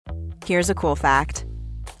Here's a cool fact.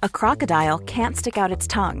 A crocodile can't stick out its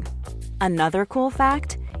tongue. Another cool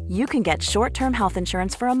fact, you can get short-term health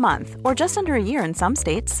insurance for a month or just under a year in some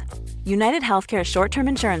states. United Healthcare short-term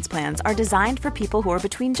insurance plans are designed for people who are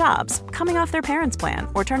between jobs, coming off their parents' plan,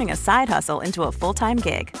 or turning a side hustle into a full-time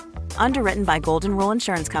gig. Underwritten by Golden Rule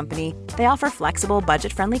Insurance Company, they offer flexible,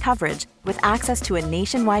 budget-friendly coverage with access to a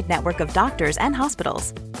nationwide network of doctors and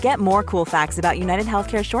hospitals. Get more cool facts about United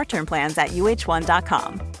Healthcare short-term plans at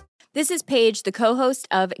uh1.com. This is Paige, the co-host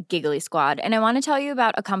of Giggly Squad, and I want to tell you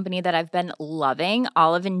about a company that I've been loving,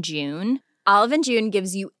 Olive & June. Olive & June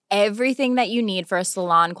gives you everything that you need for a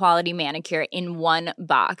salon-quality manicure in one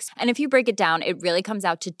box. And if you break it down, it really comes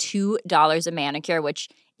out to $2 a manicure, which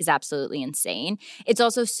is absolutely insane. It's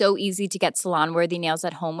also so easy to get salon-worthy nails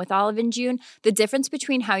at home with Olive & June. The difference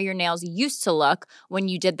between how your nails used to look when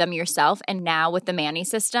you did them yourself and now with the Mani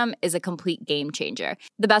system is a complete game changer.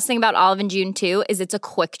 The best thing about Olive & June, too, is it's a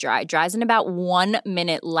quick dry. Dries in about 1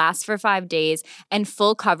 minute, lasts for 5 days, and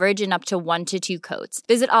full coverage in up to 1 to 2 coats.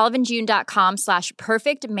 Visit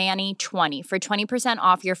oliveandjune.com/perfectmani20 for 20%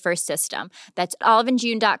 off your first system. That's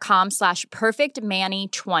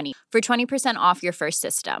oliveandjune.com/perfectmani20 for 20% off your first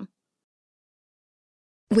system.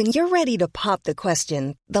 When you're ready to pop the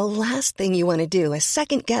question, the last thing you want to do is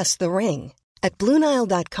second-guess the ring. At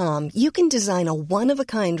BlueNile.com, you can design a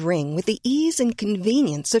one-of-a-kind ring with the ease and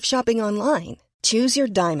convenience of shopping online. Choose your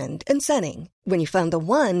diamond and setting. When you find the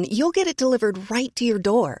one, you'll get it delivered right to your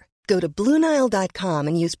door. Go to BlueNile.com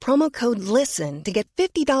and use promo code LISTEN to get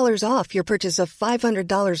 $50 off your purchase of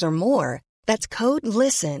 $500 or more. That's code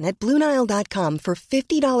LISTEN at BlueNile.com for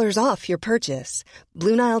 $50 off your purchase.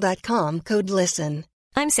 BlueNile.com, code LISTEN.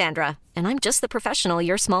 I'm Sandra, and I'm just the professional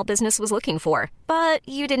your small business was looking for. But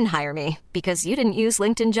you didn't hire me because you didn't use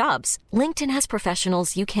LinkedIn Jobs. LinkedIn has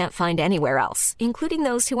professionals you can't find anywhere else, including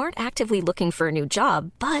those who aren't actively looking for a new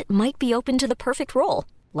job, but might be open to the perfect role,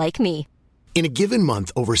 like me. In a given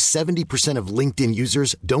month, over 70% of LinkedIn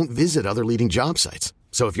users don't visit other leading job sites.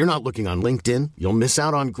 So if you're not looking on LinkedIn, you'll miss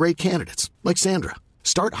out on great candidates like Sandra.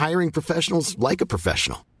 Start hiring professionals like a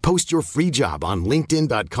professional. Post your free job on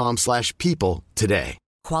linkedin.com/people today.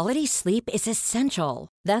 Quality sleep is essential.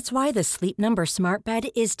 That's why the Sleep Number Smart Bed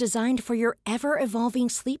is designed for your ever-evolving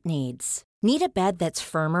sleep needs. Need a bed that's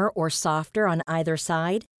firmer or softer on either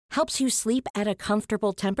side? Helps you sleep at a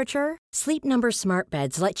comfortable temperature? Sleep Number Smart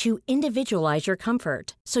Beds let you individualize your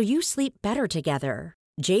comfort, so you sleep better together.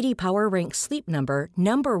 J.D. Power ranks Sleep Number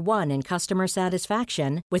number 1 in customer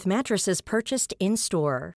satisfaction with mattresses purchased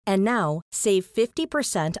in-store. And now, save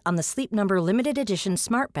 50% on the Sleep Number Limited Edition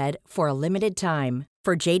Smart Bed for a limited time.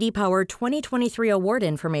 For J.D. Power 2023 award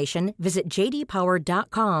information, visit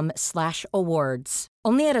jdpower.com/awards.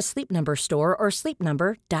 Only at a Sleep Number store or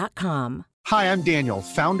sleepnumber.com. Hi, I'm Daniel,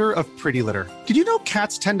 founder of Pretty Litter. Did you know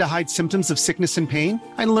cats tend to hide symptoms of sickness and pain?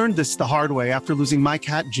 I learned this the hard way after losing my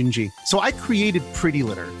cat, Gingy. So I created Pretty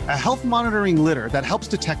Litter, a health monitoring litter that helps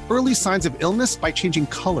detect early signs of illness by changing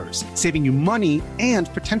colors, saving you money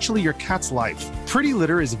and potentially your cat's life. Pretty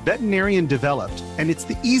Litter is veterinarian developed, and it's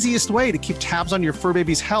the easiest way to keep tabs on your fur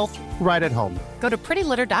baby's health right at home. Go to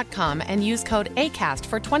prettylitter.com and use code ACAST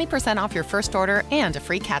for 20% off your first order and a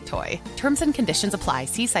free cat toy. Terms and conditions apply.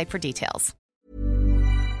 See site for details.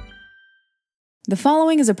 The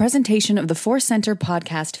following is a presentation of the Force Center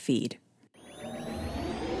podcast feed.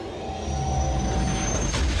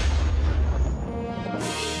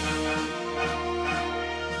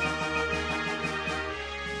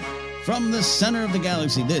 From the center of the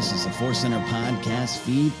galaxy, this is the Force Center podcast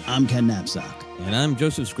feed. I'm Ken Knapsack. And I'm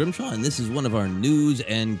Joseph Scrimshaw, and this is one of our News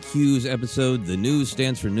and Cues episode. The news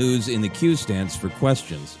stands for news, and the Q stands for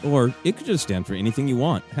questions. Or it could just stand for anything you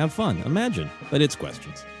want. Have fun. Imagine. But it's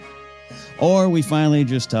questions. Or we finally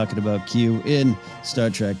just talking about Q in Star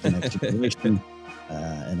Trek The Next Generation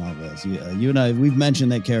and all those. You and I, we've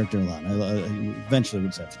mentioned that character a lot. Eventually we'll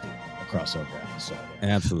just have to do a crossover episode.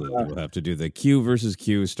 Absolutely. We'll have to do the Q versus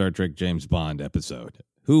Q Star Trek James Bond episode.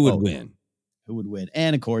 Who would win? Who would win?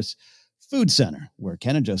 And, of course, Food Center, where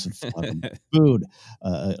Ken and Joseph talk about food,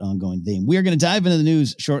 an ongoing theme. We're going to dive into the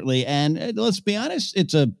news shortly, and let's be honest,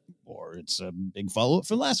 it's a big follow-up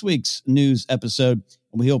from last week's news episode.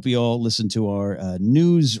 And we hope you all listened to our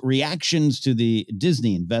news reactions to the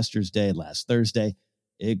Disney Investors Day last Thursday.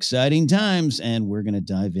 Exciting times, and we're going to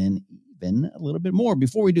dive in even a little bit more.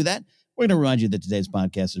 Before we do that, we're going to remind you that today's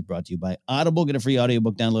podcast is brought to you by Audible. Get a free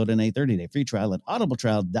audiobook download and a 30-day free trial at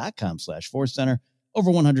audibletrial.com/ForceCenter. Over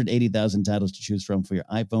 180,000 titles to choose from for your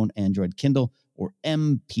iPhone, Android, Kindle, or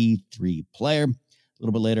MP3 player.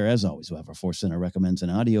 little bit later, as always, we'll have our Force Center recommends an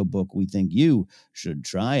audiobook we think you should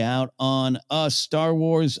try out on us. Star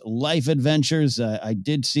Wars Life Adventures. I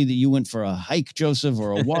did see that you went for a hike, Joseph,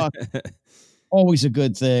 or a walk. Always a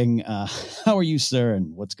good thing. How are you, sir,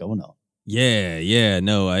 and what's going on? Yeah.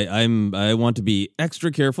 No, I want to be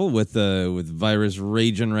extra careful with virus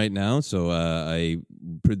raging right now. So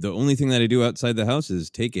the only thing that I do outside the house is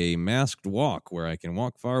take a masked walk where I can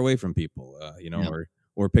walk far away from people.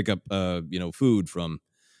 Or pick up food from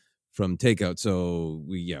takeout. So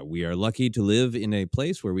we are lucky to live in a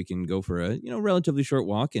place where we can go for a relatively short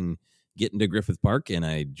walk and get into Griffith Park. And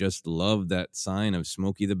I just love that sign of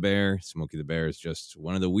Smokey the Bear. Smokey the Bear is just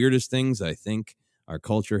one of the weirdest things I think our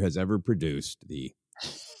culture has ever produced. The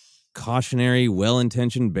cautionary,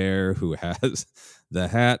 well-intentioned bear who has the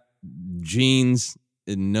hat, jeans,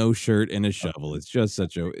 and no shirt, and a shovel. It's just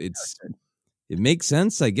it makes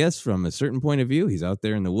sense, I guess, from a certain point of view. He's out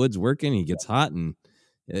there in the woods working. He gets hot, and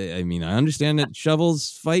I understand that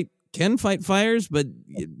shovels can fight fires, but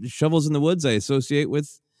shovels in the woods I associate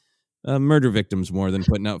with murder victims more than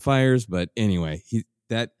putting out fires. But anyway,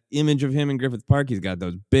 that image of him in Griffith Park, he's got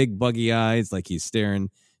those big buggy eyes, like he's staring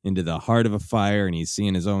into the heart of a fire, and he's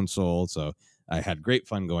seeing his own soul. So I had great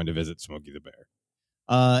fun going to visit Smokey the Bear.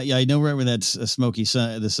 I know right where that's Smokey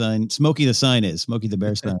the sign is. Smokey the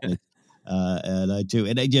Bear sign is. And I too.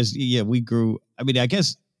 And we grew. I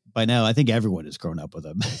guess by now I think everyone has grown up with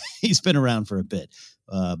him. He's been around for a bit.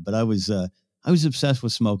 But I was obsessed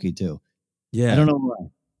with Smokey too. Yeah. I don't know why.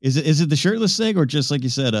 Is it the shirtless thing, or just like you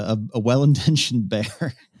said, a well-intentioned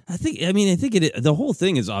bear? I think the whole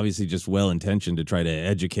thing is obviously just well-intentioned to try to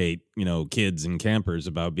educate, kids and campers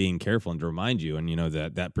about being careful and to remind you. And,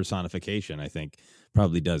 that personification, I think,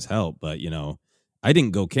 probably does help. But, I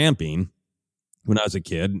didn't go camping when I was a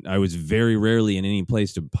kid. I was very rarely in any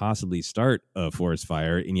place to possibly start a forest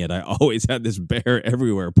fire. And yet I always had this bear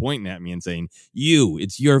everywhere pointing at me and saying,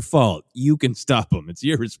 it's your fault. You can stop them. It's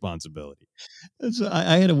your responsibility. So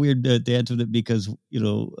I had a weird dance with it because,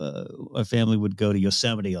 our family would go to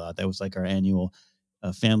Yosemite a lot. That was like our annual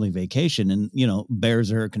family vacation. And,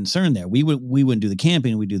 bears are a concern there. We wouldn't do the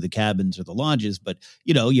camping. We do the cabins or the lodges. But,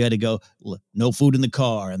 you had to go, no food in the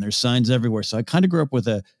car, and there's signs everywhere. So I kind of grew up with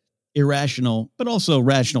a irrational, but also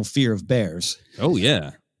rational fear of bears. Oh,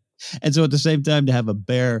 yeah. And so at the same time, to have a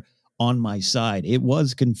bear on my side, it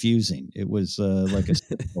was confusing. It was like a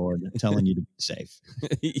board telling you to be safe.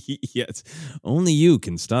 Yes. Only you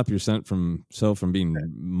can stop yourself from being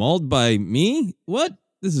mauled by me. What?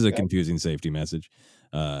 This is a confusing safety message.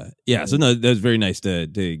 So no, that was very nice to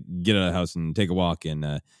get out of the house and take a walk. And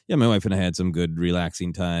my wife and I had some good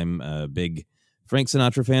relaxing time. Big Frank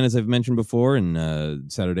Sinatra fan, as I've mentioned before,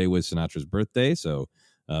 and Saturday was Sinatra's birthday. So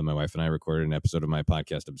my wife and I recorded an episode of my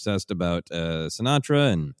podcast, Obsessed, about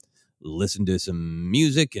Sinatra, and listened to some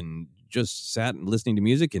music and just sat listening to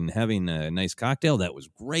music and having a nice cocktail. That was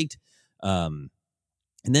great. And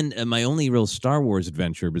then my only real Star Wars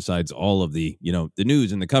adventure, besides all of the, the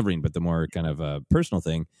news and the covering, but the more kind of personal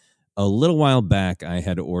thing, a little while back, I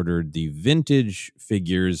had ordered the vintage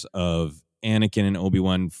figures of Anakin and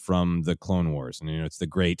Obi-Wan from the Clone Wars. And, it's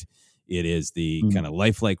it is the kind of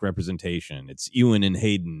lifelike representation. It's Ewan and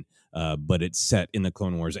Hayden, but it's set in the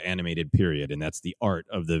Clone Wars animated period. And that's the art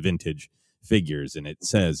of the vintage figures. And it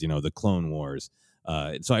says, the Clone Wars.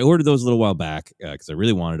 So I ordered those a little while back because I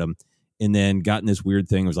really wanted them. And then got in this weird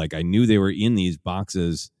thing. It was like, I knew they were in these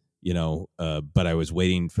boxes, but I was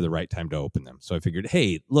waiting for the right time to open them. So I figured,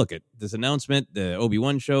 hey, look at this announcement, the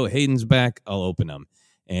Obi-Wan show, Hayden's back. I'll open them.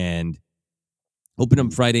 And opened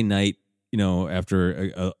them Friday night,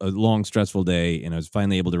 after a long, stressful day, and I was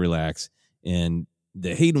finally able to relax. And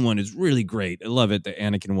the Hayden one is really great. I love it, the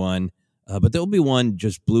Anakin one. But the Obi-Wan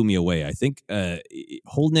just blew me away. I think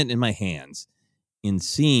holding it in my hands and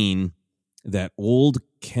seeing that old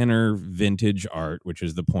Kenner vintage art, which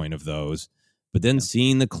is the point of those, but then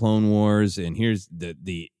seeing the Clone Wars, and here's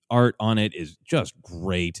the art on it is just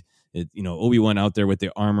great. Obi-Wan out there with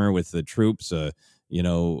the armor, with the troops, with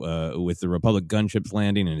the Republic gunships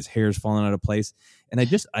landing and his hair's falling out of place. And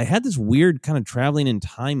I had this weird kind of traveling in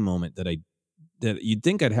time moment that you'd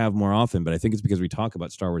think I'd have more often, but I think it's because we talk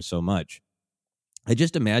about Star Wars so much. I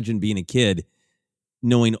just imagine being a kid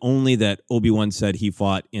knowing only that Obi-Wan said he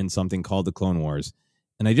fought in something called the Clone Wars.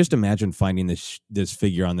 And I just imagine finding this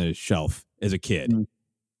figure on the shelf as a kid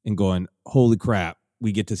and going, holy crap,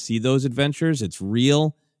 we get to see those adventures. It's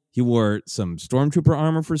real. He wore some stormtrooper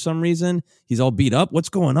armor for some reason. He's all beat up. What's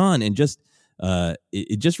going on? And just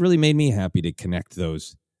it just really made me happy to connect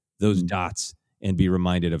those dots and be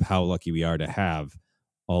reminded of how lucky we are to have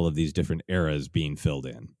all of these different eras being filled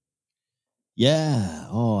in. Yeah.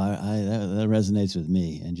 Oh, that resonates with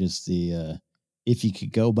me. And just the if you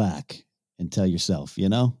could go back and tell yourself,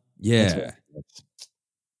 Yeah.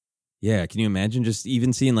 Yeah. Can you imagine just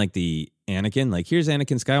even seeing like the Anakin? Like, here's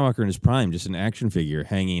Anakin Skywalker in his prime, just an action figure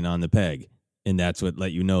hanging on the peg. And that's what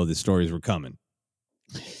let you know the stories were coming.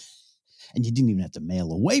 And you didn't even have to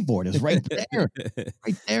mail away for it. It was right there,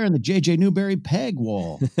 right there in the J.J. Newberry peg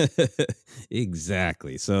wall.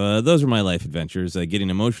 Exactly. So those were my life adventures, getting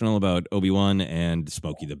emotional about Obi-Wan and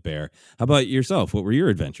Smokey the Bear. How about yourself? What were your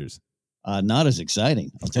adventures? Not as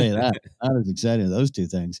exciting. I'll tell you that. Not as exciting as those two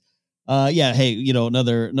things. Yeah. Hey,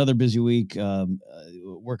 another busy week,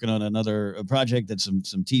 working on another project that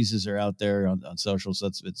some teases are out there on social. So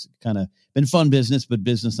it's kind of been fun business, but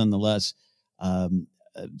business nonetheless.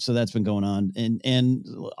 So that's been going on. And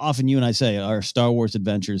often you and I say our Star Wars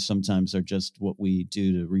adventures sometimes are just what we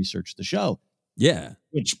do to research the show. Yeah.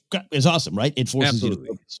 Which is awesome, right? It forces Absolutely.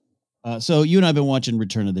 you to focus. So you and I have been watching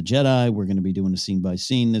Return of the Jedi. We're going to be doing a scene by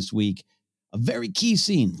scene this week. A very key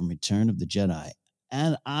scene from Return of the Jedi.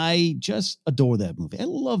 And I just adore that movie. I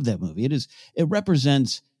love that movie. It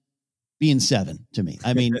represents being 7 to me.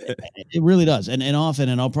 I mean, it really does. And often,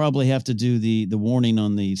 and I'll probably have to do the warning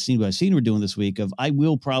on the scene by scene we're doing this week of, I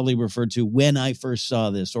will probably refer to when I first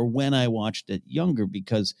saw this or when I watched it younger,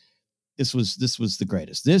 because this was the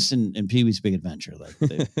greatest. This and Pee-wee's Big Adventure, like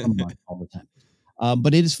they come on all the time.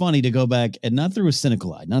 But it is funny to go back and not through a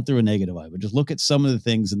cynical eye, not through a negative eye, but just look at some of the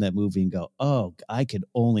things in that movie and go, oh, I could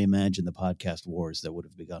only imagine the podcast wars that would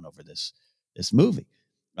have begun over this movie.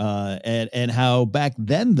 And how back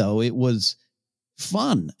then, though, it was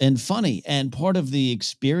fun and funny and part of the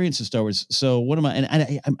experience of Star Wars. So what am I?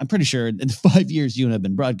 And I'm pretty sure in 5 years you and I have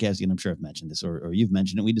been broadcasting, I'm sure I've mentioned this or you've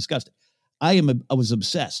mentioned it. We discussed it. I was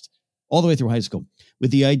obsessed all the way through high school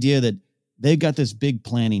with the idea that they've got this big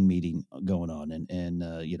planning meeting going on, and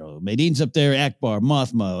Madine's up there, Akbar,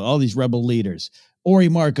 Mothma, all these rebel leaders. Ori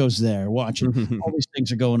Marco's there watching. All these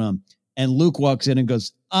things are going on. And Luke walks in and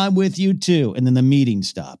goes, I'm with you too. And then the meeting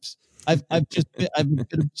stops. I've been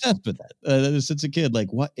obsessed with that since a kid.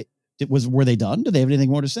 Like, what were they done? Do they have anything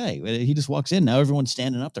more to say? He just walks in. Now everyone's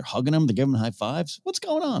standing up. They're hugging him. They're giving him high fives. What's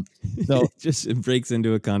going on? So it breaks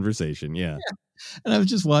into a conversation. Yeah. And I was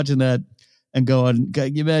just watching that and going,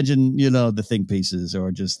 can you imagine, the think pieces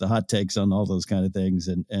or just the hot takes on all those kind of things.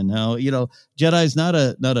 And how, Jedi's not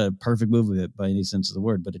a perfect movie by any sense of the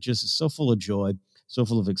word, but it just is so full of joy. So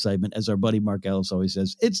full of excitement. As our buddy Mark Ellis always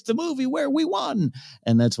says, it's the movie where we won.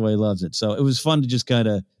 And that's why he loves it. So it was fun to just kind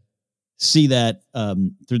of see that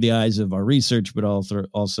through the eyes of our research, but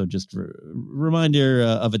also just reminder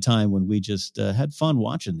of a time when we just had fun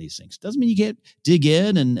watching these things. Doesn't mean you can't dig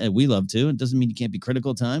in, and we love to. It doesn't mean you can't be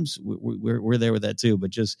critical at times. We're there with that too, but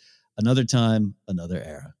just another time, another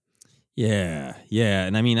era. Yeah.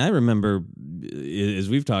 And I mean, I remember, as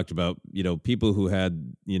we've talked about, people who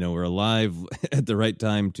had, were alive at the right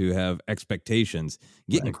time to have expectations,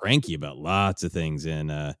 getting cranky about lots of things in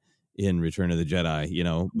Return of the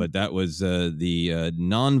Jedi, but that was the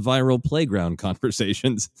non-viral playground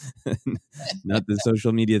conversations, not the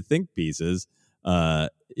social media think pieces.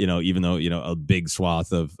 Even though, a big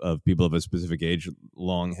swath of people of a specific age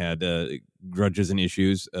long had grudges and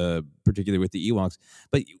issues, particularly with the Ewoks.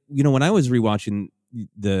 But, when I was rewatching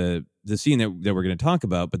the scene that we're going to talk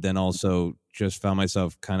about, but then also just found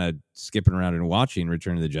myself kind of skipping around and watching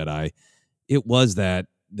Return of the Jedi, it was that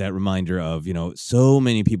reminder of, so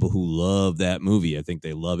many people who love that movie. I think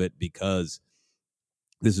they love it because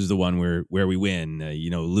this is the one where we win.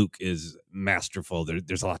 Luke is masterful.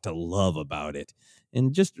 There's a lot to love about it.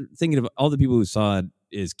 And just thinking of all the people who saw it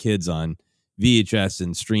as kids on VHS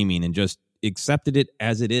and streaming and just accepted it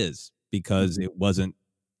as it is because it wasn't,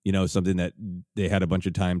 something that they had a bunch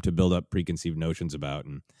of time to build up preconceived notions about.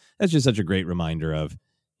 And that's just such a great reminder of,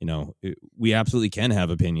 we absolutely can have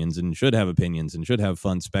opinions and should have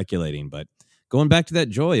fun speculating. But going back to that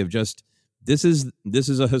joy of just, this is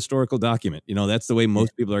a historical document. That's the way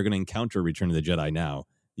most people are going to encounter Return of the Jedi now.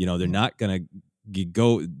 They're not going to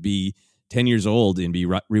go be 10 years old and be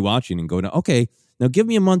rewatching and go, okay, now give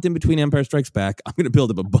me a month in between Empire Strikes Back. I'm going to build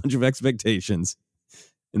up a bunch of expectations,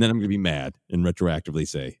 and then I'm going to be mad and retroactively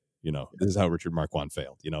say, this is how Richard Marquand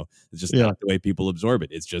failed. It's just not the way people absorb it.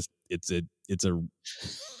 It's just it's a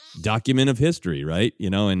document of history, right?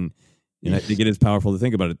 And I think it is powerful to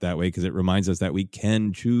think about it that way because it reminds us that we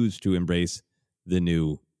can choose to embrace the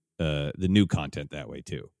new content that way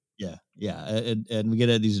too. Yeah, and we get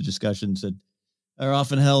at these discussions that are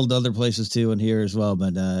often held other places too, and here as well.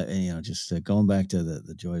 But just going back to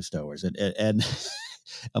the joy of Star Wars, and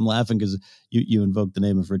I'm laughing because you invoked the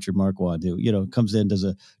name of Richard Marquand, who comes in, does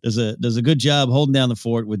a good job holding down the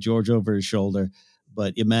fort with George over his shoulder.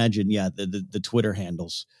 But imagine, the Twitter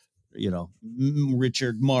handles,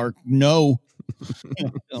 Richard Mark, no,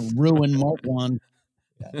 ruin Marquand.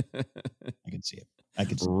 Yeah, I can see it.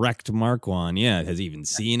 Wrecked Marquand. Yeah, has he even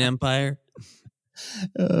seen Empire?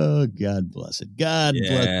 Oh, God bless it. God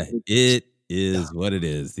bless it. It is what it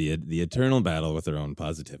is. The eternal battle with our own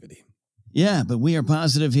positivity. Yeah, but we are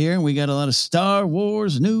positive here, and we got a lot of Star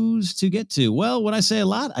Wars news to get to. Well, when I say a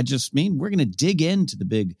lot, I just mean we're going to dig into the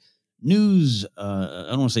big news. I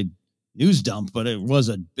don't want to say news dump, but it was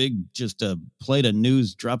a big, just a plate of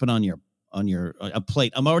news dropping on your a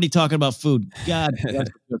plate. I'm already talking about food. God,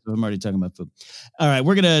 I'm already talking about food. All right,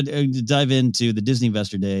 we're going to dive into the Disney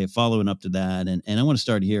Investor Day, following up to that. And I want to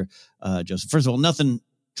start here, Joseph. First of all, nothing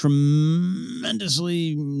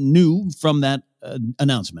tremendously new from that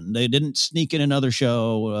announcement. They didn't sneak in another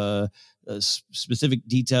show, specific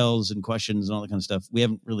details and questions and all that kind of stuff. We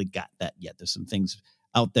haven't really got that yet. There's some things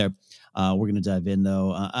out there. We're going to dive in,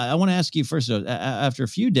 though. I want to ask you first, after a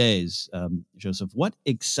few days, Joseph, what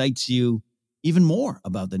excites you even more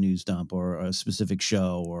about the news dump or a specific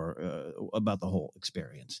show or about the whole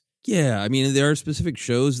experience? Yeah, I mean, there are specific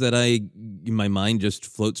shows that my mind just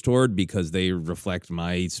floats toward because they reflect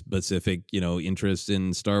my specific, interest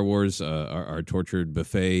in Star Wars. Our tortured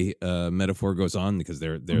buffet metaphor goes on because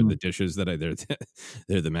they're the dishes that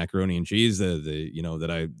they're the macaroni and cheese, that's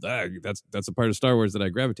a part of Star Wars that I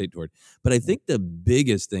gravitate toward. But I think the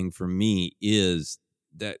biggest thing for me is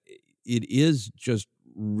that it is just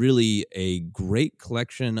really a great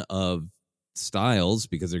collection of styles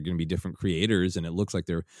because they're going to be different creators, and it looks like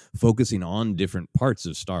they're focusing on different parts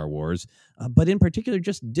of Star Wars, but in particular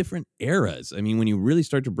just different eras. I mean, when you really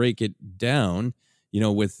start to break it down,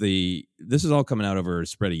 this is all coming out over a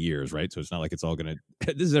spread of years, right? So it's not like it's all going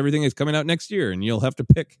to this is everything that's coming out next year and you'll have to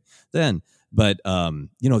pick then. But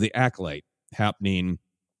the Acolyte happening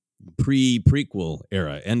pre-prequel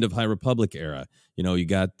era, end of High Republic era. You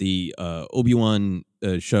got the Obi-Wan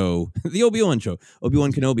show, Obi-Wan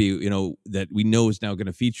Kenobi, that we know is now going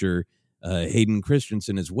to feature Hayden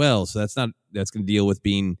Christensen as well. So that's going to deal with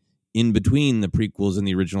being in between the prequels and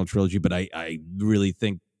the original trilogy. But I really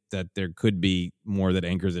think that there could be more that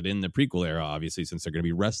anchors it in the prequel era, obviously, since they're going to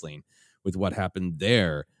be wrestling with what happened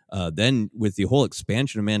there. Then with the whole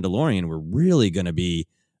expansion of Mandalorian, we're really going to be,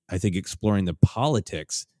 I think, exploring the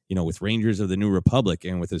politics, with Rangers of the New Republic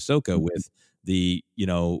and with Ahsoka, with the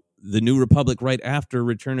New Republic right after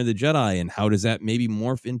Return of the Jedi, and how does that maybe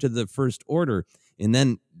morph into the First Order? And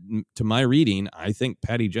then, to my reading, I think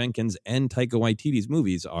Patty Jenkins and Taika Waititi's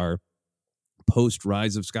movies are post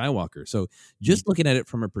Rise of Skywalker. So just looking at it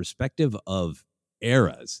from a perspective of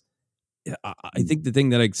eras, I think the thing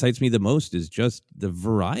that excites me the most is just the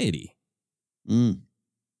variety.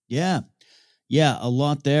 Yeah, a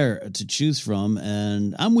lot there to choose from.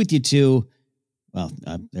 And I'm with you too. Well,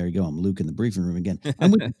 there you go. I'm Luke in the briefing room again.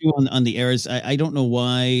 I'm with you on the eras. I don't know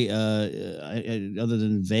why, other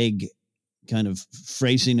than vague kind of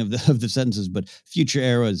phrasing of the sentences, but future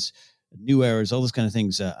eras, new eras, all those kind of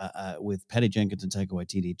things with Patty Jenkins and Taika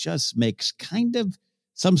Waititi just makes kind of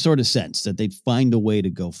some sort of sense that they'd find a way to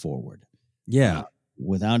go forward. Yeah.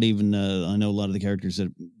 Without even, I know a lot of the characters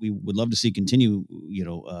that we would love to see continue,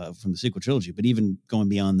 from the sequel trilogy, but even going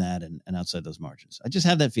beyond that and outside those margins. I just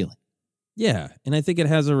have that feeling. Yeah, and I think it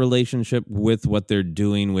has a relationship with what they're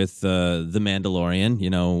doing with The Mandalorian.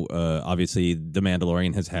 Obviously, The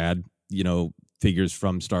Mandalorian has had, figures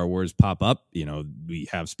from Star Wars pop up. We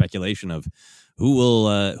have speculation of who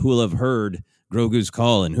will have heard Grogu's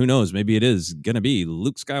call, and who knows, maybe it is going to be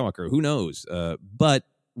Luke Skywalker. Who knows? But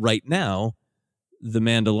right now, The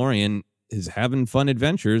Mandalorian is having fun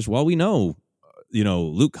adventures while we know,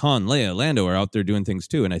 Luke, Han, Leia, Lando are out there doing things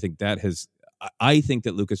too. And I think that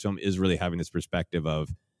Lucasfilm is really having this perspective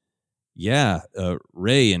of,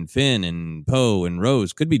 Rey and Finn and Poe and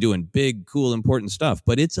Rose could be doing big, cool, important stuff,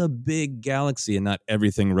 but it's a big galaxy and not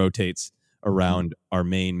everything rotates around our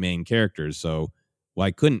main characters. So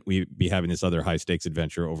why couldn't we be having this other high stakes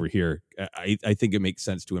adventure over here? I think it makes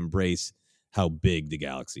sense to embrace how big the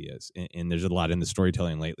galaxy is. And there's a lot in the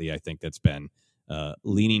storytelling lately, I think, that's been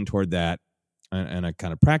leaning toward that on a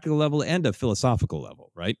kind of practical level and a philosophical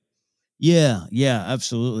level, right? Yeah,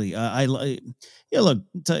 absolutely. Look,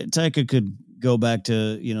 Taika could go back to,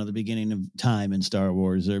 the beginning of time in Star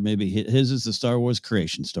Wars, or maybe his is the Star Wars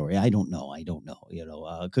creation story. I don't know.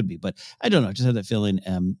 It could be, but I don't know. I just have that feeling,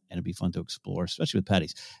 and it'd be fun to explore, especially with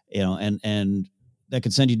Patty's, and that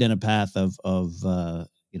could send you down a path of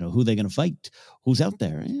who they're going to fight, who's out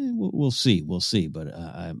there. We'll see. But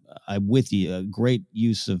I'm with you. A great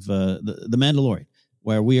use of the Mandalorian,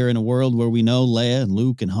 where we are in a world where we know Leia and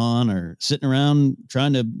Luke and Han are sitting around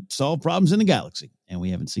trying to solve problems in the galaxy, and we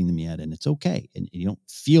haven't seen them yet, and it's okay. And you don't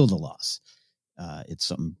feel the loss. It's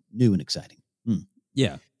something new and exciting.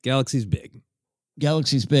 Yeah, galaxy's big.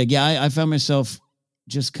 Galaxy's big. Yeah, I found myself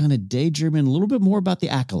just kind of daydreaming a little bit more about the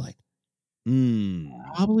Acolyte.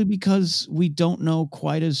 Probably because we don't know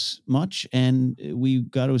quite as much, and we've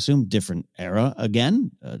got to assume different era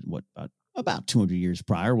again. About 200 years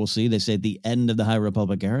prior, we'll see. They say the end of the High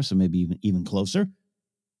Republic era, so maybe even closer.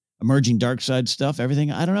 Emerging dark side stuff,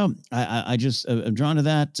 everything. I don't know. I just I'm drawn to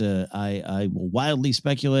that. I will wildly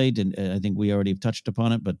speculate, and I think we already have touched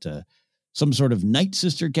upon it, but some sort of Night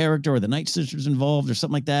Sister character or the Night Sisters involved or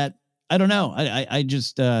something like that. I don't know. I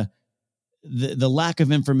just the lack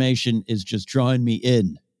of information is just drawing me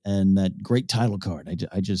in, and that great title card. I'm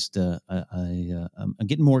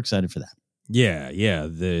getting more excited for that. Yeah.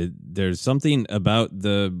 There's something about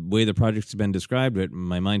the way the project's been described. But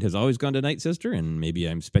my mind has always gone to Night Sister, and maybe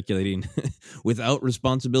I'm speculating without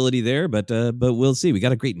responsibility there. But we'll see. We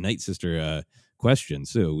got a great Night Sister question,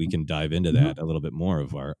 so we can dive into that a little bit more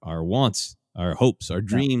of our wants, our hopes, our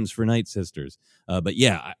dreams for Night Sisters. But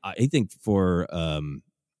yeah, I think for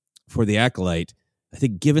the Acolyte, I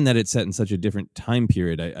think given that it's set in such a different time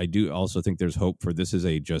period, I do also think there's hope for this is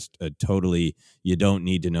just a totally, you don't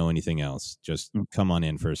need to know anything else. Just come on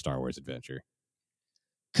in for a Star Wars adventure.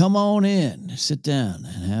 Come on in, sit down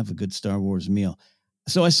and have a good Star Wars meal.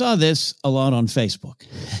 So I saw this a lot on Facebook.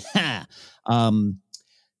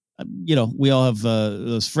 We all have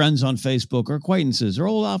those friends on Facebook or acquaintances or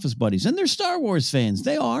old office buddies, and they're Star Wars fans.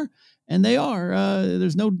 They are. And they are.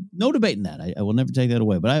 There's no debating that. I will never take that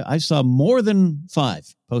away. But I saw more than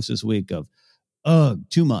 5 posts this week of,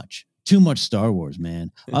 too much Star Wars,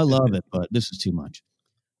 man. I love it, but this is too much.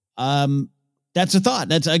 That's a thought.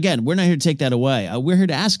 That's, again, we're not here to take that away. We're here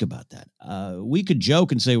to ask about that. We could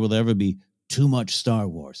joke and say, will there ever be too much Star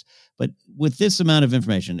Wars? But with this amount of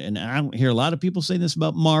information, and I don't hear a lot of people say this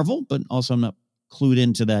about Marvel, but also I'm not clued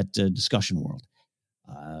into that discussion world.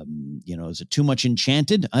 Is it too much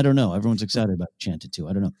Enchanted? I don't know. Everyone's excited about Enchanted too.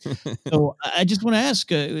 I don't know. So I just want to ask,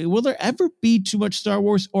 will there ever be too much Star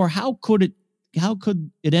Wars, or how could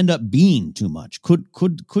it end up being too much?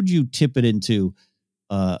 Could you tip it into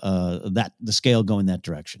the scale going that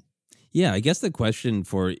direction? Yeah, I guess the question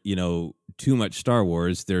for, too much Star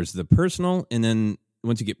Wars, there's the personal, and then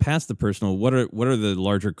once you get past the personal, what are the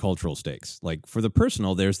larger cultural stakes? Like for the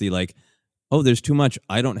personal, there's the there's too much.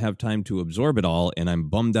 I don't have time to absorb it all, and I'm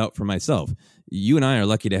bummed out for myself. You and I are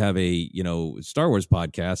lucky to have a Star Wars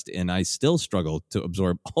podcast, and I still struggle to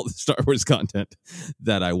absorb all the Star Wars content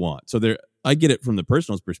that I want. So I get it from the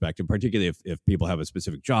personal perspective, particularly if people have a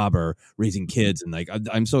specific job or raising kids, and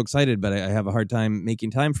I'm so excited, but I have a hard time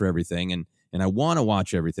making time for everything, and I want to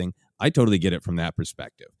watch everything. I totally get it from that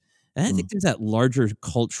perspective. And I think there's that larger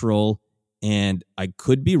cultural. And I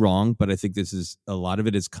could be wrong, but I think a lot of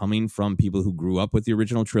it is coming from people who grew up with the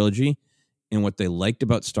original trilogy. And what they liked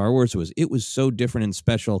about Star Wars was it was so different and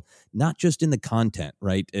special, not just in the content,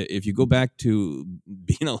 right? If you go back to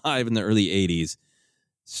being alive in the early 80s,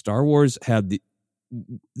 Star Wars had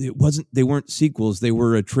they weren't sequels, they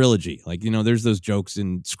were a trilogy. There's those jokes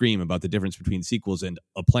in Scream about the difference between sequels and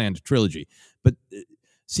a planned trilogy. But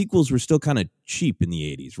sequels were still kind of cheap in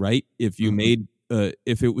the 80s, right? If you made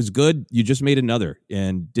if it was good, you just made another,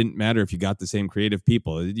 and didn't matter if you got the same creative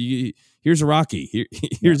people. Here's a Rocky,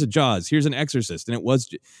 here's a Jaws, here's an Exorcist, and it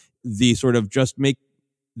was the sort of just make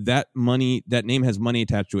that money. That name has money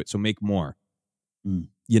attached to it, so make more.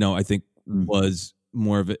 I think was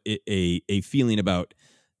more of a feeling about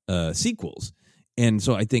sequels, and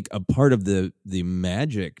so I think a part of the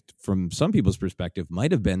magic from some people's perspective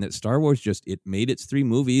might have been that Star Wars it made its 3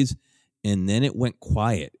 movies. And then it went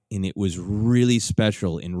quiet, and it was really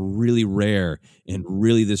special and really rare and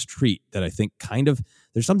really this treat that I think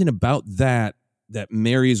there's something about that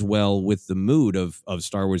marries well with the mood of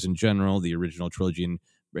Star Wars in general, the original trilogy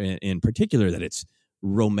in particular, that it's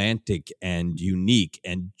romantic and unique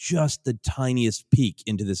and just the tiniest peek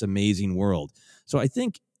into this amazing world. So I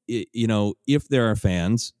think, if there are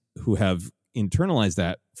fans who have internalized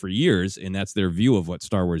that for years, and that's their view of what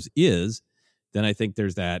Star Wars is, then I think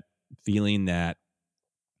there's that feeling that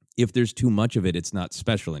if there's too much of it, it's not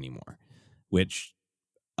special anymore, which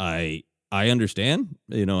I understand.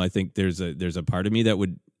 I think there's a part of me that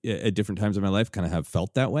would at different times in my life kind of have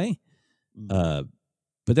felt that way. But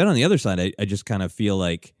then on the other side, I just kind of feel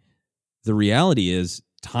like the reality is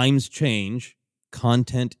times change,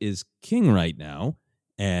 content is king right now,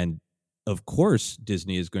 and of course,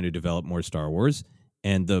 Disney is going to develop more Star Wars.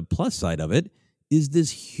 And the plus side of it is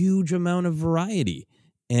this huge amount of variety.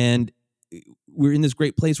 And we're in this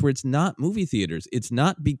great place where it's not movie theaters. It's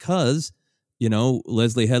not because,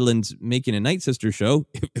 Leslie Headland's making a Night Sister show,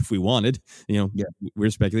 if we wanted, we're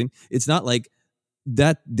speculating. It's not like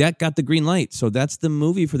that got the green light. So that's the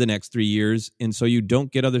movie for the next 3 years. And so you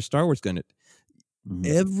don't get other Star Wars going.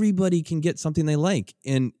 Everybody can get something they like.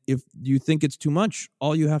 And if you think it's too much,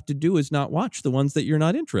 all you have to do is not watch the ones that you're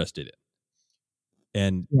not interested in.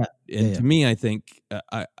 And to me, I think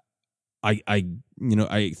I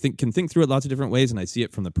can think through it lots of different ways, and I see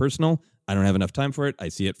it from the personal. I don't have enough time for it. I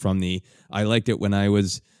see it from I liked it when I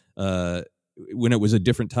was when it was a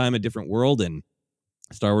different time, a different world, and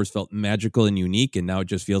Star Wars felt magical and unique, and now it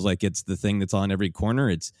just feels like it's the thing that's on every corner.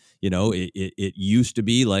 It's it used to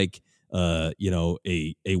be like a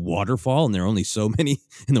waterfall, and there are only so many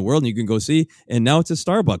in the world, and you can go see. And now it's a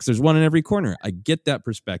Starbucks. There's one in every corner. I get that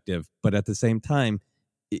perspective, but at the same time,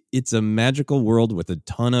 it's a magical world with a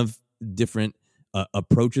ton of different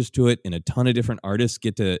approaches to it, and a ton of different artists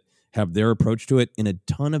get to have their approach to it, and a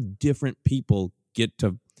ton of different people get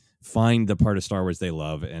to find the part of Star Wars they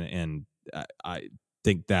love. And I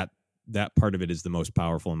think that part of it is the most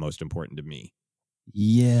powerful and most important to me.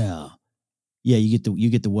 Yeah. Yeah, you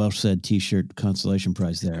get the Welsh said T-shirt consolation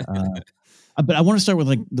prize there. But I want to start with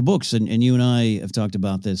the books, and you and I have talked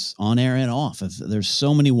about this on air and off. There's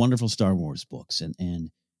so many wonderful Star Wars books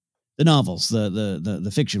and the novels,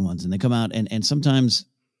 the fiction ones, and they come out and sometimes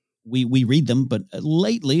we read them. But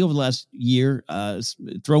lately, over the last year,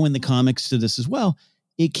 throw in the comics to this as well.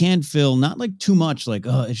 It can feel not like too much, like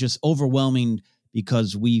it's just overwhelming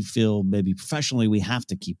because we feel maybe professionally we have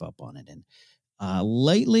to keep up on it. And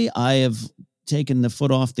lately, I have taken the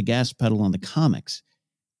foot off the gas pedal on the comics.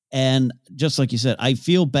 And just like you said, I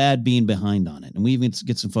feel bad being behind on it. And we even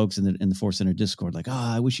get some folks in the Force Center Discord like,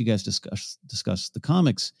 I wish you guys discuss the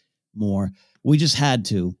comics more. We just had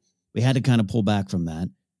to. We had to kind of pull back from that.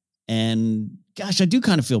 And gosh, I do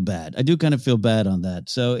kind of feel bad. I do kind of feel bad on that.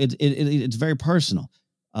 So it's very personal.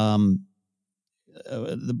 The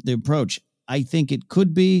approach. I think it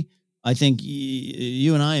could be. I think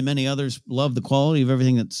you and I and many others love the quality of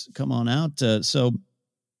everything that's come on out. So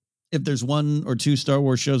if there's 1 or 2 Star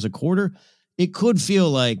Wars shows a quarter, it could feel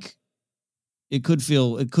a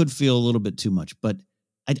little bit too much. But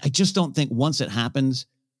I just don't think once it happens,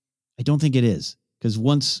 I don't think it is.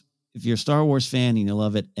 Because if you're a Star Wars fan and you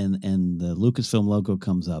love it and the Lucasfilm logo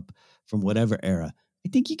comes up from whatever era, I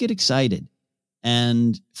think you get excited.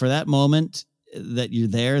 And for that moment that you're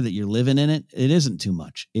there, that you're living in it, it isn't too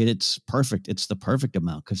much. It's perfect. It's the perfect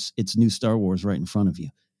amount because it's new Star Wars right in front of you.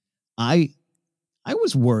 I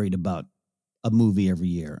was worried about a movie every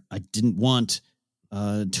year. I didn't want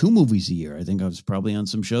 2 movies a year. I think I was probably on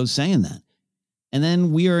some shows saying that. And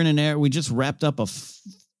then we are in an era, we just wrapped up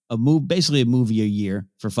basically a movie a year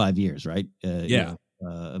for 5 years, right?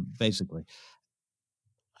 Basically.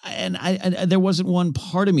 And I there wasn't one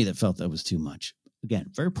part of me that felt that was too much.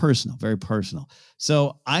 Again, very personal, very personal.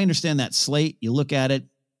 So I understand that slate. You look at it,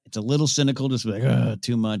 it's a little cynical, just like,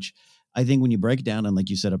 too much. I think when you break it down, and like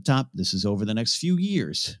you said up top, this is over the next few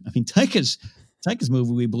years. I mean, Taika's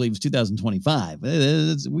movie, we believe, is 2025.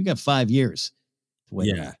 We got 5 years to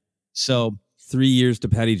wait. Yeah. So 3 years to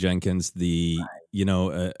Patty Jenkins,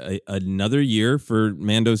 another year for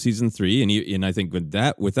Mando season 3. And I think with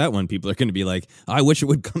that one, people are going to be like, I wish it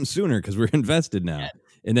would come sooner because we're invested now. Yeah.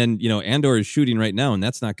 And then, Andor is shooting right now, and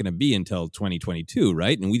that's not going to be until 2022,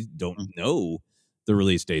 right? And we don't know the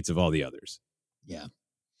release dates of all the others. Yeah.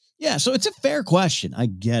 Yeah, so it's a fair question. I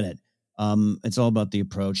get it. It's all about the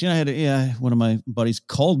approach. One of my buddies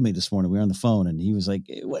called me this morning. We were on the phone, and he was like,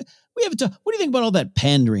 what do you think about all that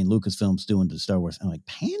pandering Lucasfilm's doing to Star Wars? I'm like,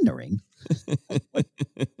 pandering?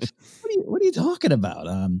 What are you talking about?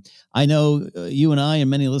 I know you and I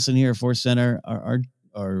and many listening here at Force Center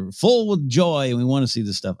are full with joy, and we want to see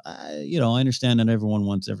this stuff. I understand that everyone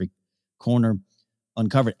wants every corner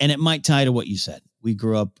uncovered, and it might tie to what you said. We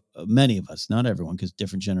grew up, many of us, not everyone, because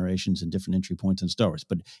different generations and different entry points in Star Wars.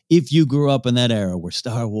 But if you grew up in that era where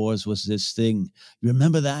Star Wars was this thing, you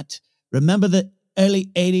remember that? Remember the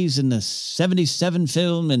early 80s and the 77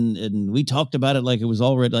 film? And we talked about it like it was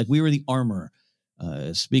already, like we were the armor,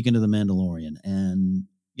 speaking to The Mandalorian. And,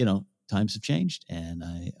 times have changed. And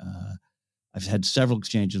I've had several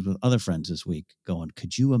exchanges with other friends this week going,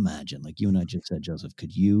 could you imagine, like you and I just said, Joseph,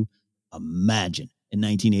 could you imagine in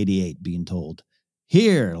 1988 being told,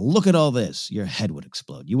 here, look at all this, your head would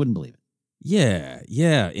explode. You wouldn't believe it.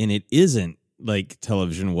 Yeah. And it isn't like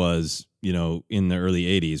television was, in the early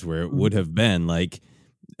 80s where it would have been like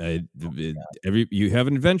You have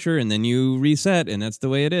an adventure and then you reset, and that's the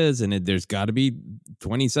way it is. And there's got to be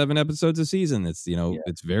 27 episodes a season. It's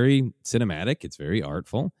it's very cinematic. It's very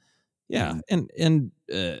artful. Yeah, and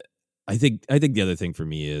I think the other thing for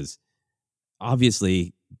me is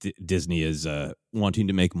obviously Disney is wanting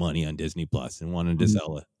to make money on Disney Plus and wanting to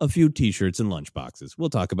sell a few T-shirts and lunchboxes. We'll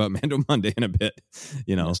talk about Mando Monday in a bit.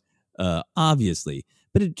 Obviously,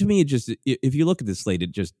 but to me, if you look at this slate,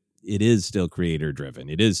 it is still creator driven.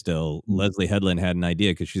 It is still Leslie Headland had an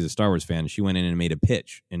idea because she's a Star Wars fan. She went in and made a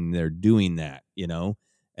pitch, and they're doing that,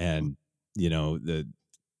 and the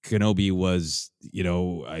Kenobi was,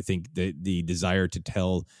 I think the desire to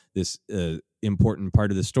tell this important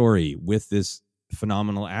part of the story with this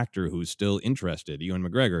phenomenal actor who's still interested, Ewan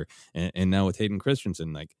McGregor, and now with Hayden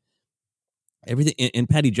Christensen, like everything, and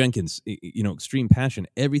Patty Jenkins, extreme passion.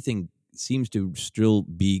 Everything seems to still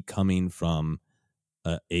be coming from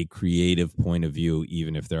a creative point of view,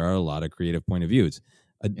 even if there are a lot of creative point of views.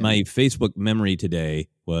 My Facebook memory today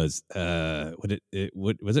was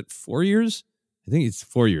was it 4 years? I think it's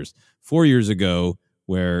 4 years. 4 years ago,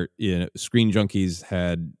 where Screen Junkies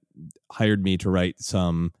had hired me to write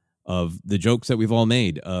some of the jokes that we've all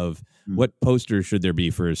made of what posters should there be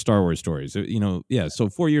for Star Wars stories. So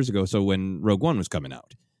 4 years ago, so when Rogue One was coming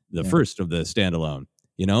out, the first of the standalone,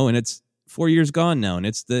 and it's 4 years gone now, and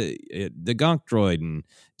it's the Gonk Droid and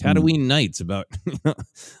Tatooine Nights about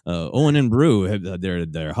Owen and Brew have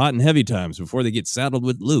their hot and heavy times before they get saddled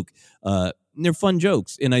with Luke. They're fun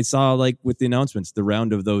jokes, and I saw, like, with the announcements, the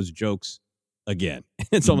round of those jokes again.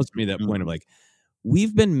 It's almost to me that point of like,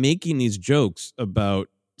 we've been making these jokes about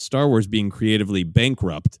Star Wars being creatively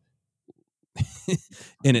bankrupt,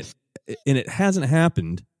 and it hasn't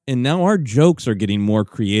happened, and now our jokes are getting more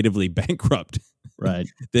creatively bankrupt. Right.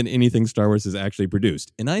 Than anything Star Wars has actually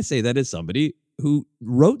produced. And I say that as somebody who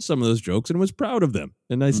wrote some of those jokes and was proud of them.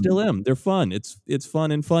 And I still am. They're fun. It's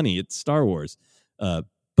fun and funny. It's Star Wars. But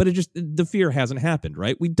the fear hasn't happened,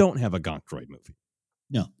 right? We don't have a Gonk Droid movie.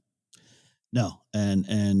 No. And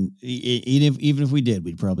even if we did,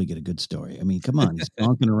 we'd probably get a good story. I mean, come on. He's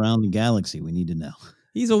gonking around the galaxy. We need to know.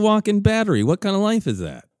 He's a walking battery. What kind of life is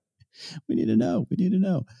that? We need to know.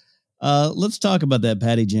 Let's talk about that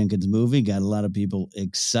Patty Jenkins movie. Got a lot of people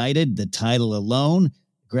excited. The title alone,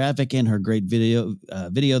 graphic, and her great video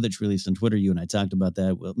that's released on Twitter. You and I talked about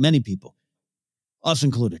that. Well, many people, us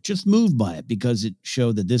included, just moved by it because it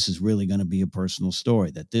showed that this is really going to be a personal story,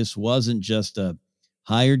 that this wasn't just a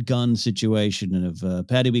hired gun situation. And of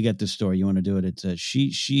Patty, we got this story. You want to do it? It's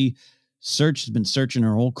she has been searching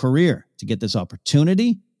her whole career to get this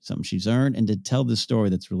opportunity, something she's earned, and to tell this story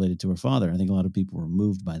that's related to her father. I think a lot of people were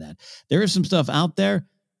moved by that. There is some stuff out there.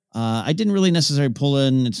 I didn't really necessarily pull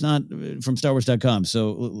in. It's not from StarWars.com,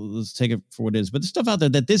 so let's take it for what it is. But the stuff out there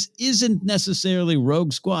that this isn't necessarily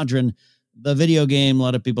Rogue Squadron, the video game a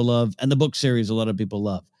lot of people love, and the book series a lot of people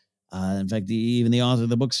love. In fact, even the author of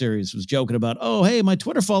the book series was joking about, oh, hey, my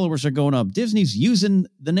Twitter followers are going up. Disney's using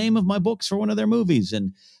the name of my books for one of their movies.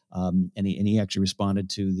 And he actually responded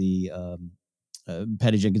to the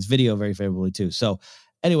Patty Jenkins video very favorably too. So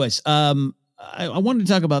anyways, I wanted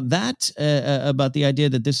to talk about that, about the idea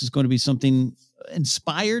that this is going to be something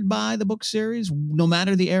inspired by the book series, no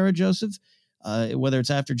matter the era, Joseph, whether it's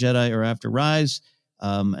after Jedi or after Rise.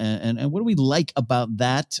 And what do we like about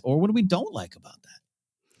that, or what do we don't like about that?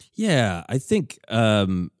 Yeah, I think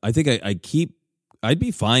I'd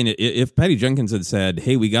be fine if Patty Jenkins had said,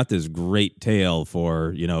 hey, we got this great tale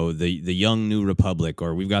for, the young New Republic,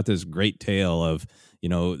 or we've got this great tale of,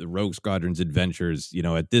 the Rogue Squadron's adventures,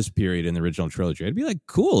 at this period in the original trilogy. I'd be like,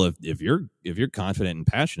 cool. If you're confident and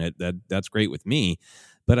passionate, that's great with me.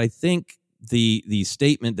 But I think the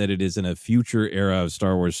statement that it is in a future era of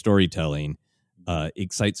Star Wars storytelling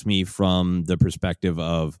excites me from the perspective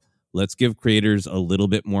of, let's give creators a little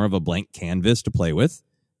bit more of a blank canvas to play with.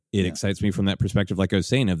 It excites me from that perspective, like I was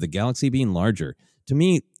saying, of the galaxy being larger. To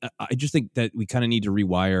me, I just think that we kind of need to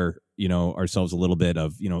rewire, ourselves a little bit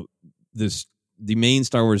of, the main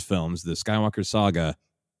Star Wars films, the Skywalker saga,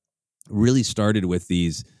 really started with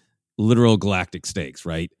these literal galactic stakes,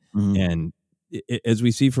 right? Mm-hmm. And as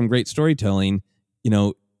we see from great storytelling,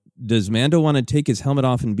 does Mando want to take his helmet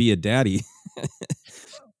off and be a daddy?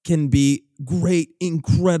 Can be great,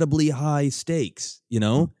 incredibly high stakes,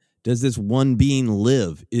 Does this one being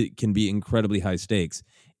live? It can be incredibly high stakes.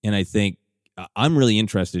 And I think I'm really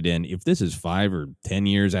interested in, if this is 5 or 10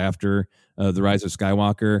 years after the Rise of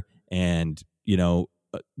Skywalker, and,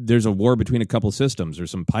 there's a war between a couple systems, or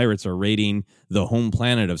some pirates are raiding the home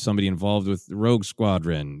planet of somebody involved with the Rogue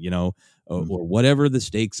Squadron, or whatever the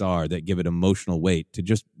stakes are that give it emotional weight, to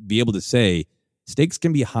just be able to say, stakes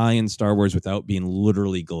can be high in Star Wars without being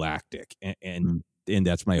literally galactic. And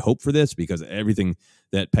that's my hope for this, because everything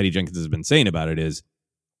that Patty Jenkins has been saying about it is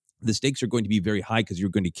the stakes are going to be very high because you're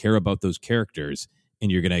going to care about those characters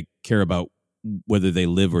and you're going to care about whether they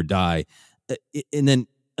live or die. And then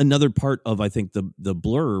another part of, I think, the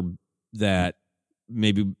blurb that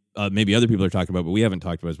maybe other people are talking about, but we haven't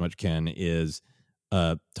talked about as much, Ken, is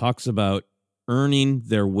talks about earning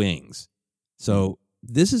their wings. So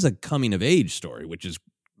this is a coming of age story, which is,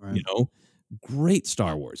 great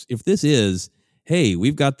Star Wars. If this is, hey,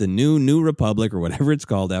 we've got the new Republic or whatever it's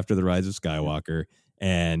called after the Rise of Skywalker,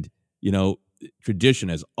 and, tradition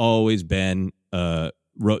has always been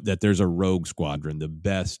that there's a rogue squadron, the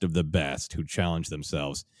best of the best, who challenge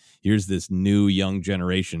themselves. Here's this new young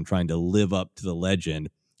generation trying to live up to the legend,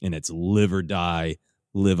 and it's live or die,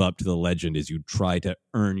 live up to the legend as you try to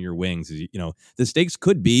earn your wings. The stakes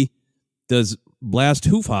could be, does Blast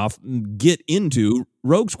Hoofhoff get into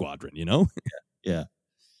Rogue Squadron, Yeah.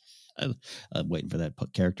 I'm waiting for that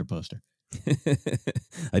character poster.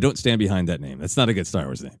 I don't stand behind that name. That's not a good Star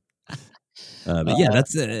Wars name. But yeah,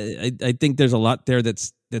 that's. I think there's a lot there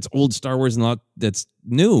that's old Star Wars and a lot that's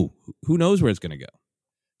new. Who knows where it's going to go?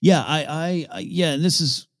 Yeah, I this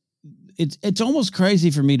is. It's almost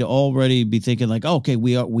crazy for me to already be thinking like, okay,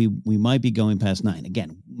 we might be going past 9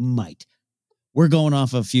 again. Might. We're going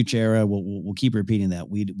off of future era. We'll keep repeating that.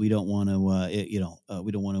 We don't want to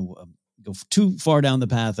we don't want to go too far down the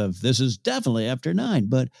path of this is definitely after 9,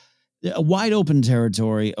 but a wide open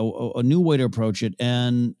territory, a new way to approach it,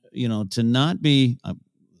 and to not be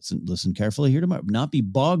listen carefully here tomorrow, not be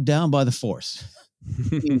bogged down by the Force,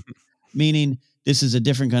 meaning this is a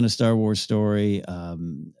different kind of Star Wars story.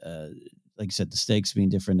 Like I said, the stakes being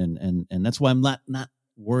different, and that's why I'm not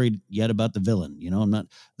worried yet about the villain. I'm not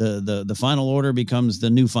the Final Order becomes the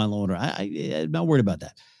new Final Order. I'm not worried about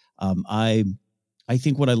that. I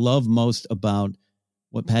think what I love most about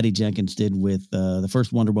what Patty Jenkins did with the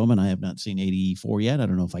first Wonder Woman. I have not seen 84 yet. I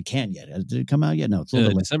don't know if I can yet. Did it come out yet? No, it's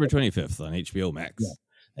December 25th on HBO Max. Yeah.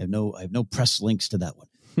 I have no press links to that one.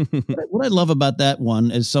 What I love about that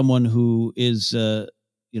one is someone who is familiar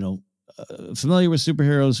with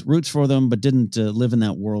superheroes, roots for them, but didn't live in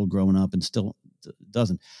that world growing up and still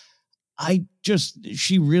doesn't.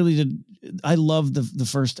 She really did. I love the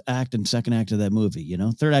first act and second act of that movie.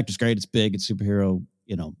 Third act is great. It's big. It's superhero,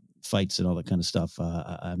 fights and all that kind of stuff.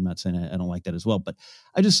 I'm not saying I don't like that as well, but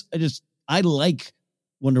I like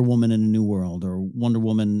Wonder Woman in a New World, or Wonder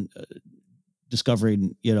Woman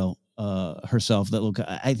discovering, herself. That look,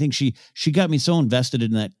 I think she got me so invested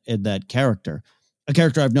in that character, a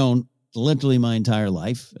character I've known literally my entire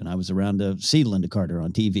life. And I was around to see Linda Carter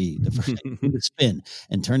on TV, the first spin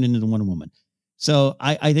and turn into Wonder Woman. So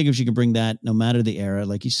I think if she can bring that, no matter the era,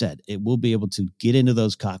 like you said, it will be able to get into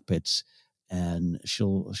those cockpits, and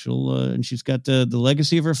she's got the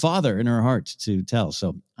legacy of her father in her heart to tell.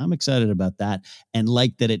 So I'm excited about that, and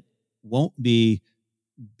like that it won't be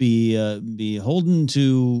beholden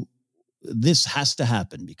to this has to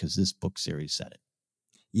happen because this book series said it.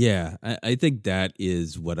 Yeah, I think that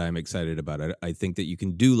is what I'm excited about. I think that you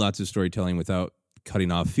can do lots of storytelling without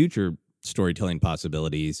cutting off future storytelling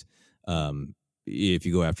possibilities. If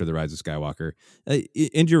you go after the Rise of Skywalker,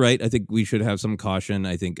 and you're right, I think we should have some caution.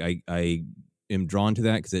 I think I am drawn to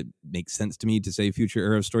that because it makes sense to me to say future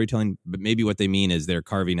era of storytelling, but maybe what they mean is they're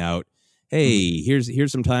carving out, hey,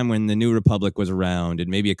 here's some time when the New Republic was around, and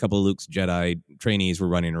maybe a couple of Luke's Jedi trainees were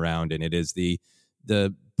running around, and it is the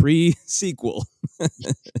pre-sequel,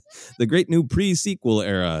 the great new pre-sequel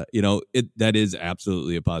era. That is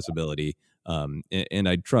absolutely a possibility. And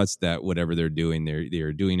I trust that whatever they're doing,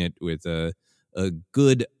 they're doing it with a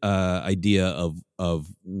good idea of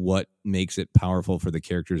what makes it powerful for the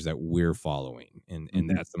characters that we're following, and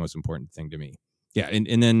that's the most important thing to me. Yeah,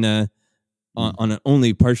 and then on an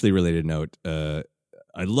only partially related note,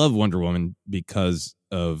 I love Wonder Woman because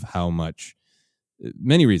of how much,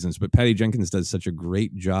 many reasons, but Patty Jenkins does such a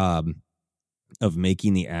great job of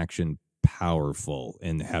making the action powerful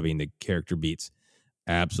and having the character beats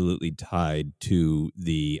absolutely tied to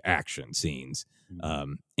the action scenes.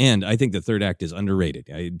 And I think the third act is underrated.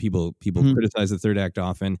 People criticize the third act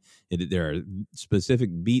often. There are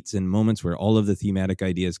specific beats and moments where all of the thematic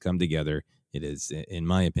ideas come together. It is, in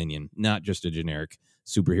my opinion, not just a generic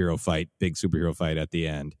superhero fight, big superhero fight at the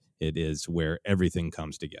end. It is where everything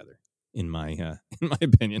comes together, in my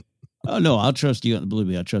opinion. Oh no, I'll trust you. Believe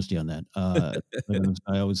me, I'll trust you on that.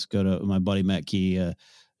 I always go to my buddy Matt Key.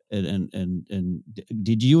 And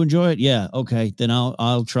did you enjoy it? Yeah. Okay. Then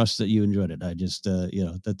I'll trust that you enjoyed it. I just,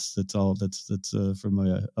 that's all. That's from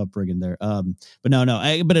my upbringing there. But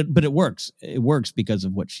no. But it works. It works because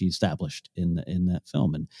of what she established in that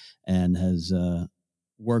film, and has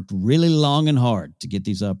worked really long and hard to get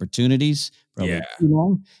these opportunities. Probably too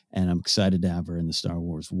long. And I'm excited to have her in the Star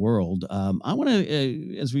Wars world. I want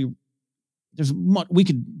to, we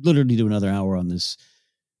could literally do another hour on this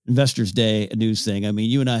Investors Day news thing. I mean,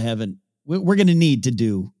 you and I we're going to need to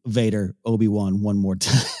do Vader Obi-Wan one more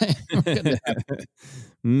time.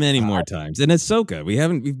 Many more times. And Ahsoka,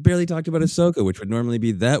 we've barely talked about Ahsoka, which would normally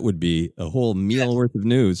be a whole meal worth of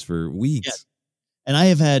news for weeks. Yeah. And I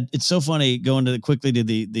have had, it's so funny going quickly to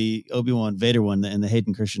the Obi-Wan Vader one and the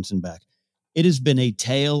Hayden Christensen back. It has been a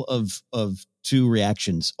tale of two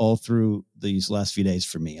reactions all through these last few days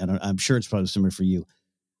for me. I'm sure it's probably similar for you.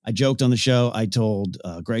 I joked on the show. I told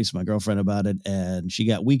Grace, my girlfriend, about it, and she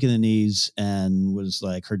got weak in the knees and was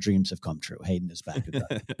like, her dreams have come true. Hayden is back.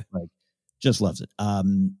 Like, just loves it.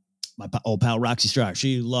 My old pal Roxy Stryer,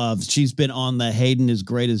 she's been on the Hayden is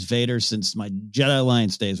great as Vader since my Jedi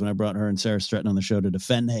Alliance days when I brought her and Sarah Stratton on the show to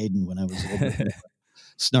defend Hayden when I was a little bit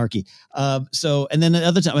snarky. And then the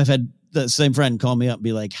other time I've had the same friend call me up and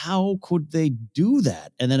be like, how could they do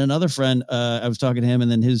that? And then another friend, I was talking to him, and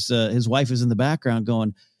then his wife is in the background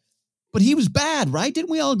going, but he was bad, right? Didn't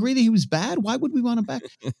we all agree that he was bad? Why would we want him back?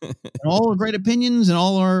 And all the great opinions and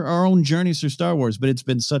all our own journeys through Star Wars, but it's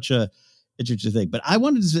been such a interesting thing. But I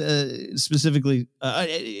wanted to specifically,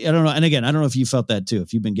 I don't know. And again, I don't know if you felt that too,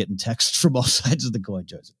 if you've been getting texts from all sides of the coin,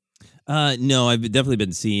 Joseph. No, I've definitely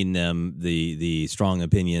been seeing the strong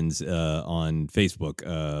opinions on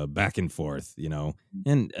Facebook back and forth,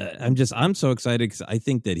 and I'm so excited because I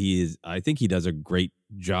think he does a great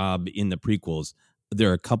job in the prequels. There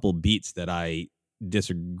are a couple beats that I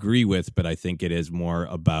disagree with, but I think it is more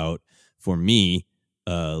about, for me,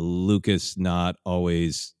 Lucas not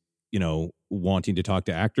always, wanting to talk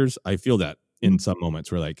to actors. I feel that in some moments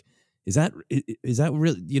we're like, is that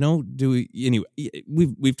really, do we, anyway,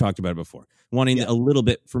 we've talked about it before, wanting a little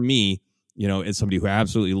bit, for me, as somebody who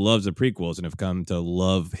absolutely loves the prequels and have come to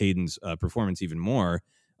love Hayden's performance even more,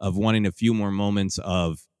 of wanting a few more moments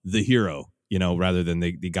of the hero, rather than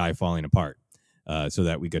the guy falling apart, so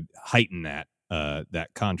that we could heighten that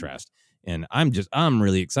contrast. And I'm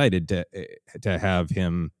really excited to have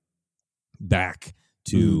him back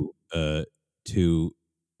to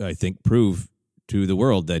I think prove to the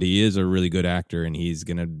world that he is a really good actor, and he's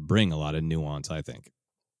going to bring a lot of nuance, I think.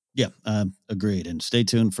 Yeah, agreed. And stay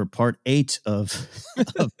tuned for part 8 of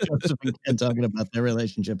Joseph and Ken talking about their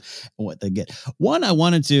relationship and what they get. One I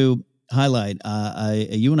wanted to highlight,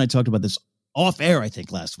 you and I talked about this off air, I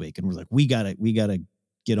think, last week, and we're like, we gotta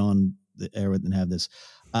get on the air and have this.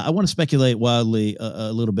 I want to speculate wildly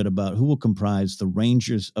a little bit about who will comprise the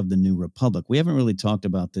Rangers of the New Republic. We haven't really talked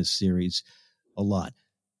about this series a lot.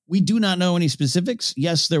 We do not know any specifics.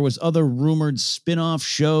 Yes, there was other rumored spin-off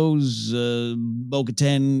shows,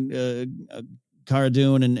 Bo-Katan, Cara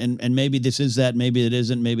Dune, and maybe this is that, maybe it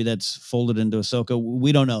isn't, maybe that's folded into Ahsoka.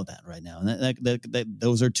 We don't know that right now. And that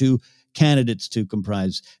those are two candidates to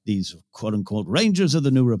comprise these quote-unquote Rangers of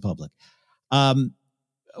the New Republic. I'm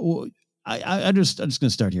just going to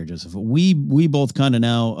start here, Joseph. We both kind of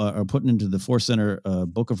now are putting into the Force Center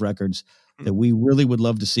book of records that we really would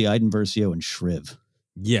love to see Iden Versio and Shriv.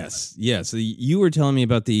 Yes. So you were telling me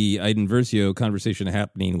about the Iden Versio conversation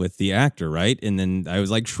happening with the actor, right? And then I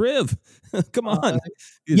was like, Shriv, come on.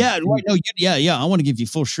 Yeah, right. No, yeah. I want to give you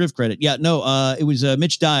full Shriv credit. Yeah, no, it was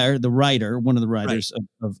Mitch Dyer, the writer, one of the writers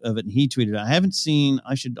of it, and he tweeted. I haven't seen.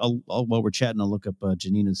 While we're chatting, I'll look up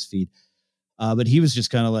Janina's feed. But he was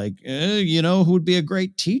just kind of like, who would be a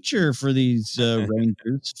great teacher for these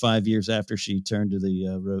Rangers 5 years after she turned to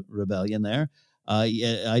the rebellion there.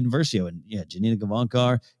 Iden Versio and Janina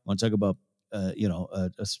Gavankar. Want to talk about a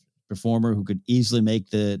performer who could easily make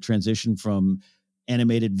the transition from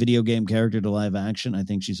animated video game character to live action. I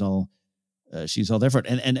think she's all there for it.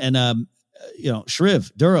 And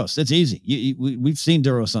Shriv, Duros, that's easy. We've seen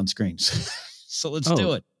Duros on screens, so let's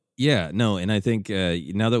do it. Yeah, no, and I think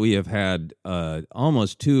now that we have had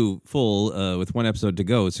almost 2 full, with 1 episode to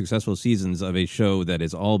go, successful seasons of a show that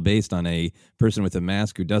is all based on a person with a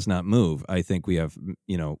mask who does not move, I think we have,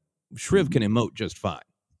 Shriv can emote just fine.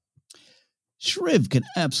 Shriv can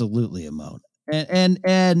absolutely emote,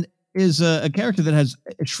 and is a character that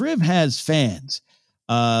Shriv has fans,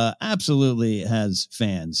 absolutely has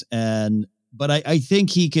fans, but I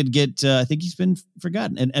think he could get. I think he's been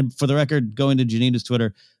forgotten, and for the record, going to Janina's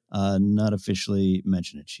Twitter. Not officially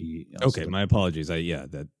mentioned it. She okay. My apologies.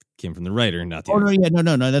 That came from the writer, not the. Oh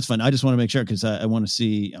no, that's fine. I just want to make sure because I want to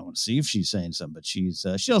see if she's saying something, but she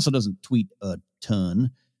also doesn't tweet a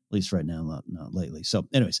ton, at least right now, not lately. So,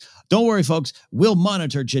 anyways, don't worry, folks. We'll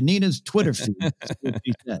monitor Janina's Twitter feed. But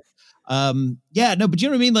you know what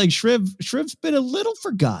I mean. Like Shriv's been a little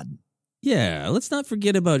forgotten. Yeah, let's not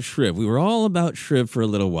forget about Shriv. We were all about Shriv for a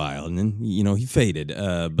little while, and then he faded.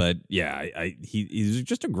 But yeah, he's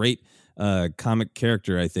just a great comic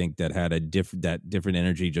character. I think that had different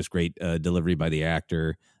energy, just great delivery by the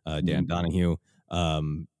actor Dan Donahue.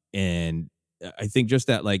 And I think just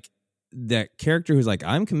that character who's like,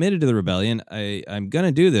 I'm committed to the rebellion. I'm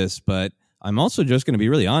gonna do this, but I'm also just gonna be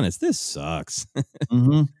really honest. This sucks.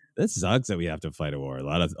 This sucks that we have to fight a war. A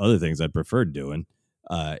lot of other things I'd prefer doing.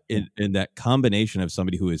 In that combination of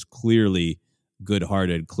somebody who is clearly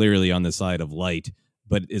good-hearted, clearly on the side of light,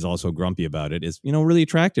 but is also grumpy about it, is really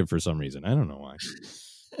attractive for some reason. I don't know why.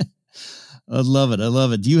 I love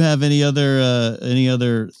it. Do you have any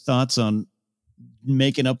other thoughts on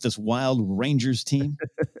making up this wild Rangers team?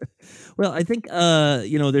 Well, I think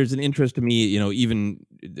there's an interest to me. Even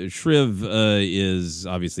Shriv is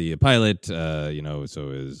obviously a pilot. So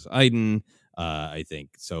is Iden. I think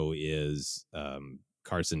so is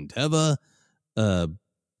Carson Teva.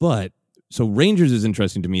 But so Rangers is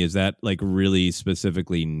interesting to me. Is that really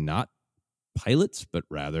specifically not pilots, but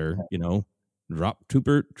rather, drop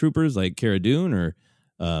troopers like Cara Dune or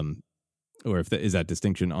if is that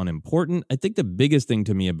distinction unimportant? I think the biggest thing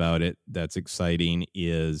to me about it that's exciting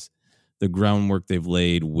is the groundwork they've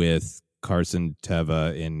laid with Carson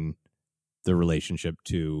Teva in the relationship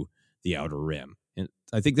to the Outer Rim. And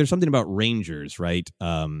I think there's something about Rangers, right?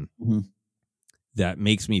 That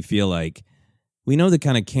makes me feel like we know the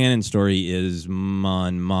kind of canon story is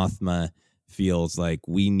Mon Mothma feels like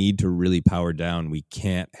we need to really power down. We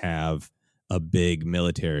can't have a big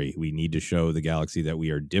military. We need to show the galaxy that we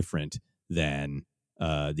are different than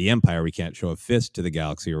the Empire. We can't show a fist to the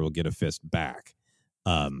galaxy or we'll get a fist back.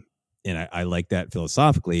 And I like that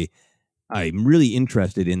philosophically. I'm really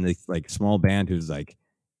interested in the small band who's like,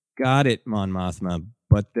 got it, Mon Mothma,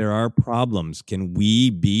 but there are problems. Can we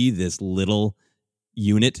be this little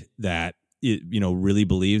unit that really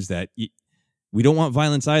believes that we don't want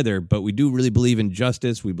violence either, but we do really believe in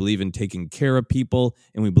justice. We believe in taking care of people,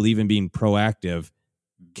 and we believe in being proactive.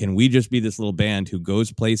 Can we just be this little band who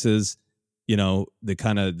goes places, the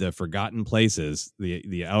kind of the forgotten places,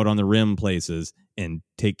 the out on the rim places, and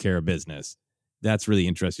take care of business? That's really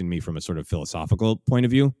interesting to me from a sort of philosophical point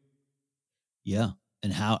of view. Yeah.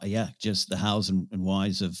 And just the hows and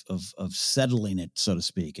whys of settling it, so to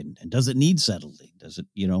speak. And does it need settling? Does it,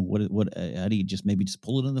 how do you just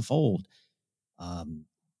pull it in the fold?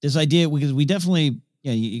 This idea, because we definitely,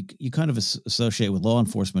 you kind of associate with law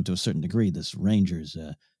enforcement to a certain degree, this Rangers,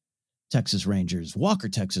 Texas Rangers, Walker,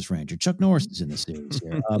 Texas Ranger, Chuck Norris is in the series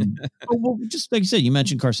here. Well, just like you said, you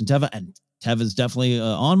mentioned Carson Teva, and Teva's definitely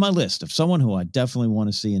on my list of someone who I definitely want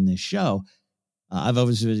to see in this show. I've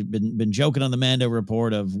always been joking on the Mando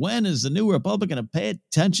Report of when is the New Republic going to pay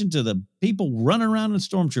attention to the people running around in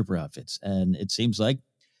stormtrooper outfits? And it seems like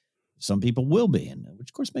some people will be, and which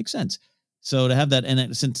of course makes sense. So to have that,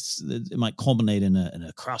 and since it might culminate in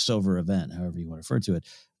a crossover event, however you want to refer to it,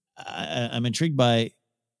 I'm intrigued by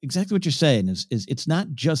exactly what you're saying. Is it's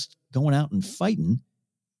not just going out and fighting;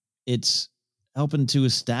 it's helping to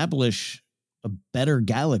establish a better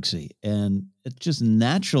galaxy, and it's just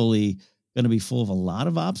naturally going to be full of a lot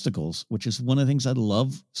of obstacles, which is one of the things I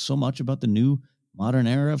love so much about the new modern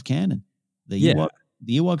era of canon. The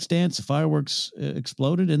Ewoks dance, the fireworks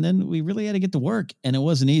exploded, and then we really had to get to work, and it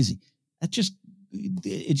wasn't easy. It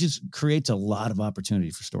just creates a lot of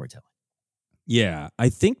opportunity for storytelling. Yeah, I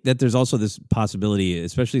think that there's also this possibility,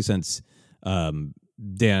 especially since Dave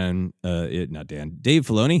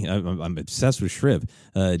Filoni, I'm obsessed with Shriv.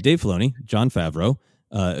 Dave Filoni, Jon Favreau.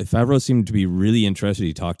 Favreau seemed to be really interested.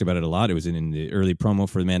 He talked about it a lot. It was in the early promo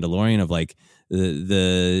for The Mandalorian of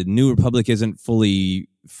the New Republic isn't fully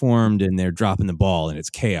formed and they're dropping the ball and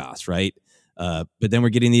it's chaos, right? But then we're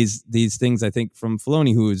getting these things, I think, from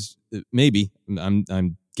Filoni, who is maybe,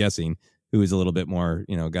 I'm guessing, who is a little bit more,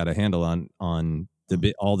 got a handle on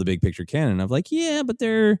all the big picture canon of but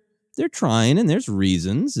they're trying and there's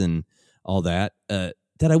reasons and all that. That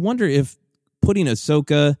I wonder if putting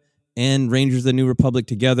Ahsoka and Rangers of the New Republic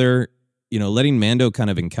together, letting Mando kind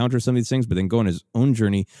of encounter some of these things, but then go on his own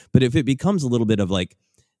journey. But if it becomes a little bit of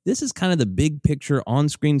this is kind of the big picture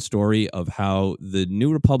on-screen story of how the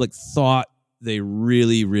New Republic thought they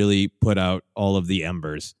really, really put out all of the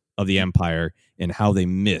embers of the Empire and how they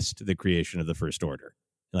missed the creation of the First Order.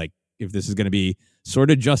 If this is going to be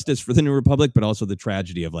sort of justice for the New Republic, but also the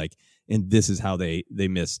tragedy of like, and this is how they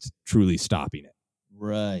missed truly stopping it.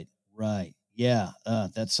 Right. Yeah,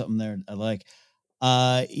 that's something there I like.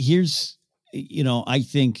 Here's, I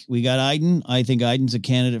think we got Iden. I think Iden's a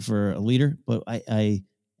candidate for a leader, but I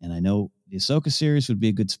know the Ahsoka series would be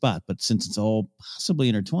a good spot, but since it's all possibly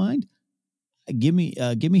intertwined, give me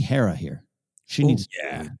Hera here. She needs,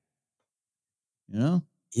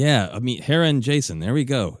 Yeah, I mean, Hera and Jason. There we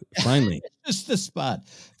go. Finally. Just the spot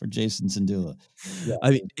for Jason Syndulla. Yeah.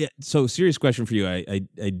 I mean, so serious question for you. I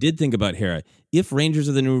did think about Hera. If Rangers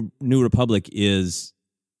of the New Republic is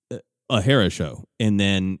a Hera show, and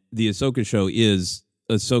then the Ahsoka show is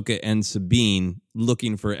Ahsoka and Sabine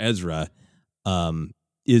looking for Ezra,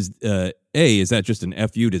 is that just an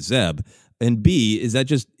FU to Zeb? And B, is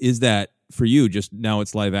that for you just now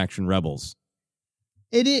it's live action Rebels?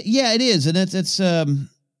 It is. Yeah, it is. And that's a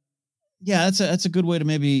good way to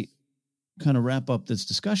maybe kind of wrap up this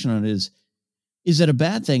discussion on it. Is that a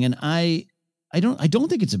bad thing? And I don't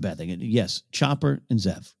think it's a bad thing. Yes, Chopper and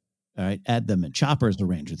Zev. All right, add them in. Chopper is the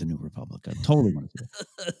Ranger of the New Republic. I totally want to do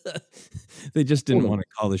it. They just didn't want to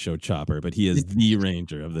call the show Chopper, but he is the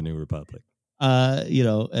Ranger of the New Republic.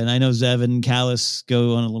 And I know Zev and Kallus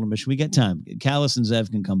go on a little mission. We get time. Kallus and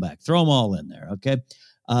Zev can come back. Throw them all in there, okay?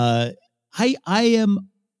 I am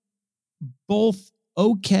both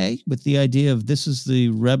okay with the idea of this is the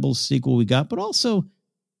Rebels sequel we got, but also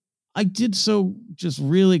I did so just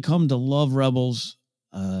really come to love Rebels.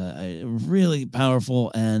 Really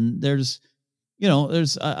powerful, and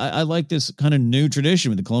I like this kind of new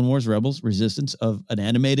tradition with the Clone Wars, Rebels, Resistance of an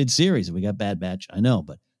animated series. We got Bad Batch, I know,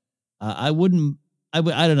 but I don't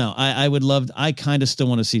know. I kind of still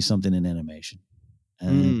want to see something in animation,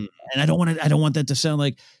 and I don't want that to sound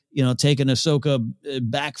like taking Ahsoka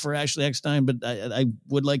back for Ashley Eckstein, but I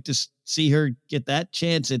would like to see her get that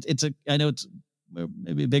chance. I know it's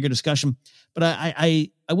maybe a bigger discussion, but I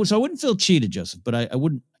wouldn't feel cheated, Joseph, but I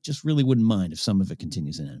really wouldn't mind if some of it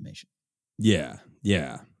continues in animation. Yeah.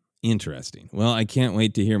 Interesting. Well, I can't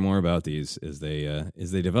wait to hear more about these as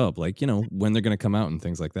they develop, like, when they're going to come out and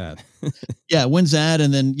things like that. Yeah. When's that?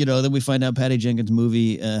 And then, then we find out Patty Jenkins'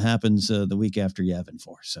 movie happens the week after Yavin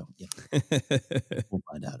 4. So yeah, we'll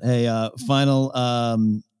find out. Hey, final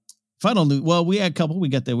news. Well, we had a couple. We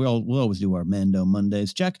got there. We'll always do our Mando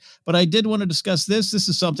Mondays check. But I did want to discuss this. This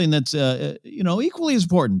is something that's, equally as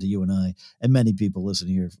important to you and I and many people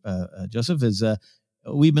listening here, Joseph, is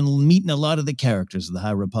we've been meeting a lot of the characters of the High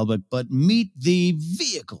Republic, but meet the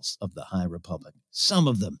vehicles of the High Republic. Some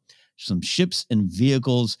of them, some ships and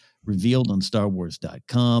vehicles revealed on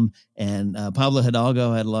StarWars.com. And Pablo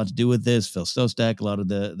Hidalgo had a lot to do with this. Phil Szostak, a lot of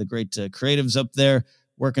the great creatives up there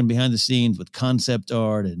working behind the scenes with concept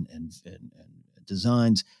art and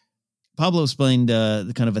designs. Pablo explained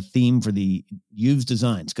the kind of a theme for the used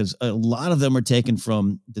designs, because a lot of them are taken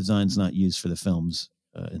from designs not used for the films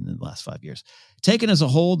in the last 5 years. Taken as a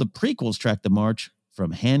whole, the prequels track the march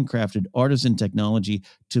from handcrafted artisan technology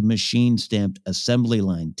to machine-stamped assembly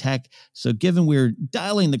line tech. So given we're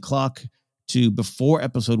dialing the clock to before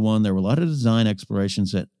Episode 1, there were a lot of design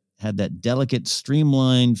explorations that had that delicate,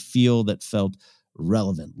 streamlined feel that felt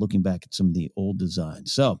relevant, looking back at some of the old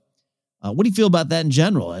designs. So what do you feel about that in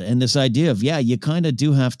general? And this idea of, you kind of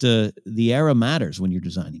do have to, the era matters when you're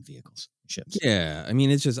designing vehicles. Ships. Yeah, I mean,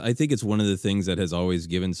 I think it's one of the things that has always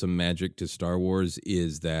given some magic to Star Wars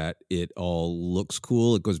is that it all looks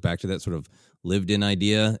cool. It goes back to that sort of lived-in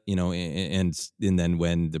idea, and then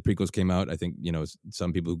when the prequels came out, I think,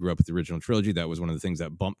 some people who grew up with the original trilogy, that was one of the things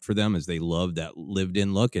that bumped for them, is they loved that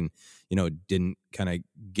lived-in look and, didn't kind of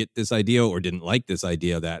get this idea or didn't like this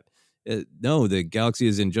idea that, no, the galaxy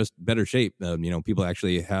is in just better shape. People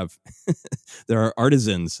actually have, there are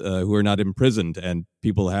artisans who are not imprisoned, and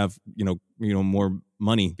people have, more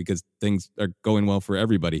money because things are going well for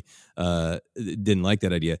everybody. Didn't like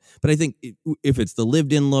that idea. But I think if it's the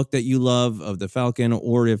lived in look that you love of the Falcon,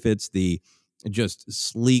 or if it's the just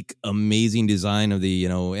sleek, amazing design of the,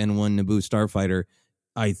 N1 Naboo starfighter,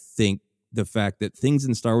 I think the fact that things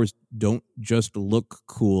in Star Wars don't just look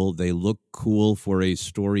cool, they look cool for a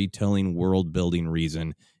storytelling, world building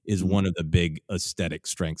reason is one of the big aesthetic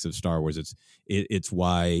strengths of Star Wars. It's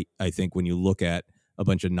why I think when you look at a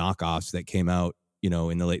bunch of knockoffs that came out, in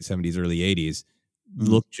the late 70s, early 80s,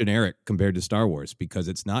 look generic compared to Star Wars, because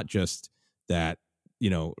it's not just that,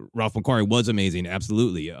 Ralph McQuarrie was amazing.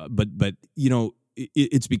 Absolutely. But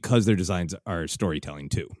it's because their designs are storytelling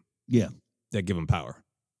too. Yeah. That give them power.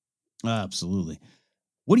 Absolutely.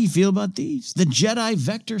 What do you feel about these? The Jedi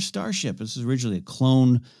Vector Starship. This is originally a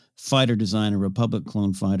clone fighter design, a Republic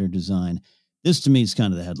clone fighter design. This to me is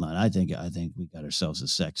kind of the headline. I think we got ourselves a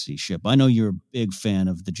sexy ship. I know you're a big fan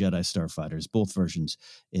of the Jedi Starfighters, both versions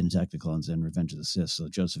in Attack of the Clones and Revenge of the Sith. So,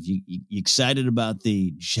 Joseph, you excited about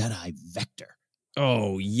the Jedi Vector?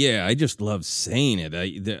 Oh, yeah. I just love saying it.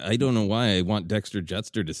 I don't know why I want Dexter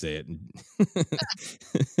Jetster to say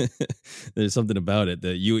it. There's something about it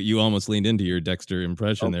that you almost leaned into your Dexter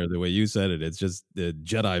impression there, the way you said it. It's just the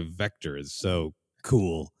Jedi Vector is so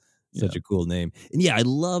cool. Such a cool name. And yeah, I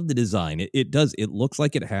love the design. It looks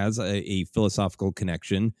like it has a philosophical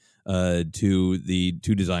connection to the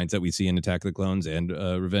two designs that we see in Attack of the Clones and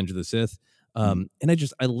Revenge of the Sith. And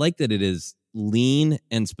I like that it is lean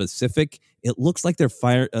and specific. It looks like they're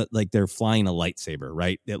flying a lightsaber,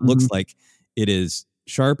 right? It looks like it is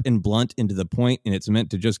sharp and blunt and to the point, and it's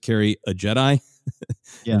meant to just carry a Jedi.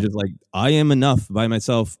 And just like, I am enough by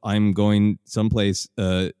myself. I'm going someplace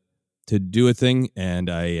to do a thing, and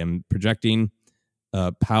I am projecting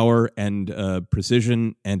power and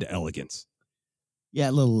precision and elegance. Yeah,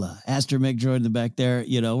 a little astromech droid in the back there.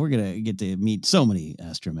 We're going to get to meet so many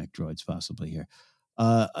astromech droids possibly here.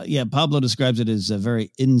 Pablo describes it as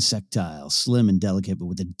very insectile, slim and delicate, but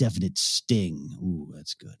with a definite sting. Ooh,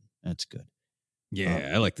 that's good. That's good.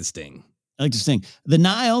 Yeah, I like the sting. The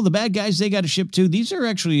Nihil, the bad guys, they got a ship too. These are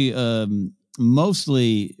actually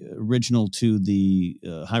mostly original to the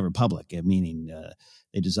High Republic, meaning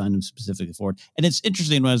they designed them specifically for it. And it's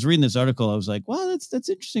interesting, when I was reading this article, I was like, wow, that's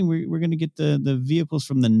interesting. We're going to get the vehicles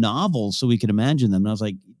from the novels so we can imagine them. And I was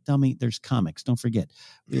like, tell me, there's comics. Don't forget.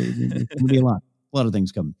 There's going to be a lot of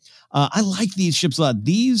things coming. I like these ships a lot.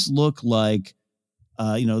 These look like,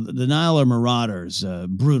 the Nihil are marauders,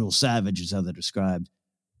 brutal, savage is how they're described.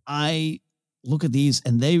 I look at these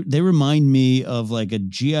and they remind me of like a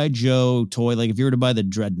G.I. Joe toy. Like if you were to buy the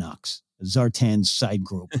Dreadnoks, Zartan's side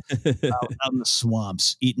group out in the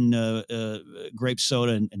swamps, eating grape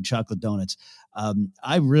soda and chocolate donuts.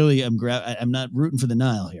 I really am I'm not rooting for the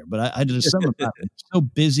Nihil here, but I did something about it. It's so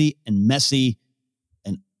busy and messy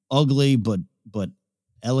and ugly, but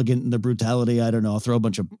elegant in the brutality. I don't know. I'll throw a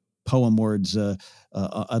bunch of poem words at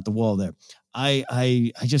the wall there.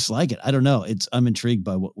 I just like it. I don't know. I'm intrigued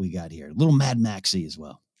by what we got here. A little Mad Maxy as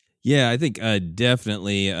well. Yeah, I think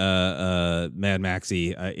definitely Mad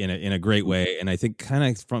Maxy in a great way, and I think kind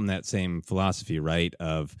of from that same philosophy, right?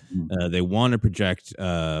 Of they want to project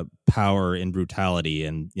power and brutality,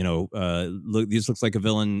 and this looks like a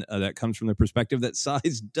villain that comes from the perspective that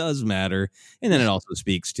size does matter, and then it also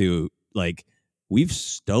speaks to like we've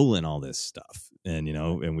stolen all this stuff, and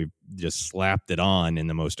and we've just slapped it on in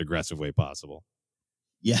the most aggressive way possible.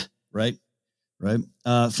 Yeah, right.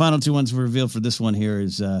 Final two ones we revealed for this one here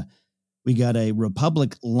is we got a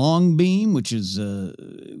Republic long beam, which is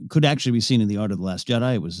could actually be seen in The Art of the Last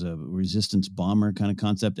Jedi. It was a resistance bomber kind of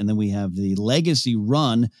concept. And then we have the Legacy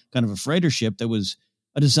Run, kind of a freighter ship that was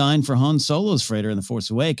a design for Han Solo's freighter in The Force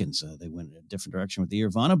Awakens. They went in a different direction with the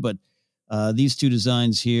Irvana, but these two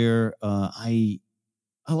designs here, I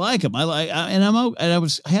like them. I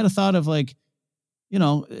had a thought of like,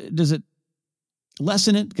 does it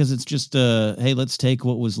lessen it because it's just hey, let's take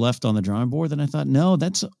what was left on the drawing board? Then I thought, no,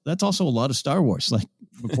 that's also a lot of Star Wars. Like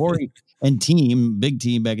McQuarrie and big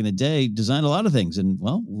team back in the day designed a lot of things and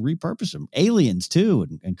repurposed them, aliens too,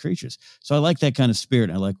 and creatures. So I like that kind of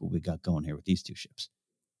spirit. I like what we got going here with these two ships.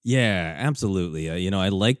 Yeah, absolutely. I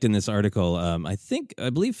liked in this article, I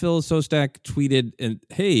believe Phil Sostak tweeted, and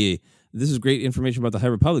hey, this is great information about the High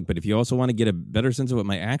Republic, but if you also want to get a better sense of what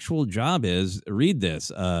my actual job is, read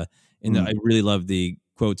this. And I really love the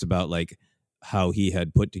quotes about like how he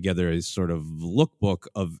had put together a sort of lookbook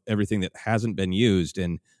of everything that hasn't been used,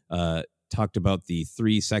 and talked about the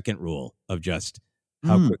 3-second rule of just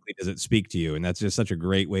how quickly does it speak to you. And that's just such a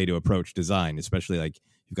great way to approach design, especially like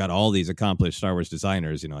you've got all these accomplished Star Wars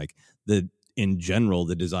designers, like in general,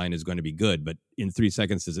 the design is going to be good, but in 3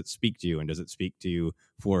 seconds, does it speak to you? And does it speak to you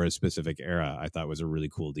for a specific era? I thought was a really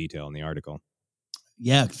cool detail in the article.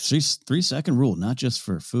 Yeah, 3-second rule, not just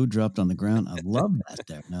for food dropped on the ground. I love that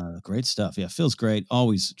there. No, great stuff. Yeah, Phil's great.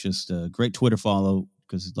 Always just a great Twitter follow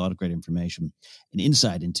because there's a lot of great information and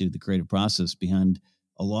insight into the creative process behind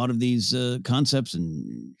a lot of these concepts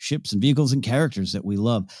and ships and vehicles and characters that we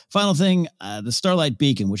love. Final thing, the Starlight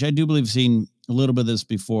Beacon, which I do believe I've seen a little bit of this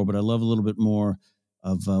before, but I love a little bit more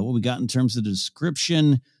of what we got in terms of the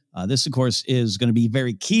description. This, of course, is going to be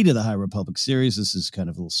very key to the High Republic series. This is kind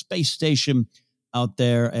of a little space station out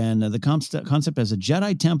there, and the concept has a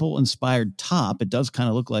Jedi Temple inspired top. It does kind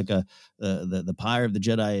of look like the pyre of the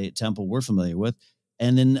Jedi Temple we're familiar with,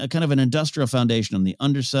 And then a kind of an industrial foundation on the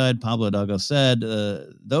underside. Pablo Hidalgo said,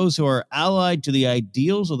 those who are allied to the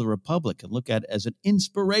ideals of the Republic can look at it as an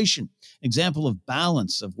inspiration, example of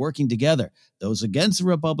balance, of working together. Those against the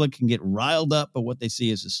Republic can get riled up by what they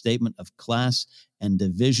see as a statement of class and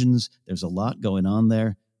divisions. There's a lot going on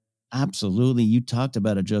there. Absolutely. You talked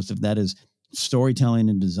about it, Joseph. That is storytelling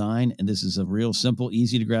and design. And this is a real simple,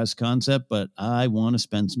 easy to grasp concept, but I want to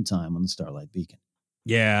spend some time on the Starlight Beacon.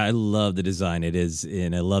 Yeah, I love the design. It is,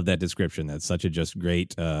 and I love that description. That's such a just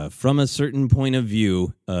great, from a certain point of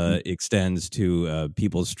view, extends to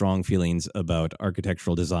people's strong feelings about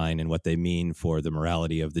architectural design and what they mean for the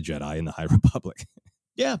morality of the Jedi and the High Republic.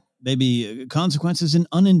 Yeah, maybe consequences and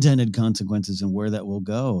unintended consequences and where that will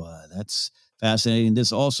go. That's fascinating.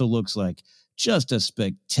 This also looks like just a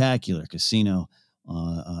spectacular casino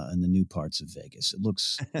in the new parts of Vegas. It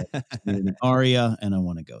looks like an Aria, and I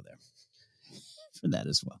want to go there for that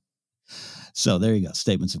as well. So there you go.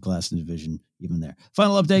 Statements of class and division, even there.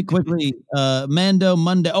 Final update quickly. Mando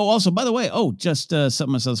Monday. Oh, also, by the way, just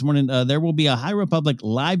something I saw this morning. There will be a High Republic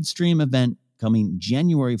live stream event coming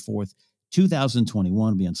January 4th, 2021.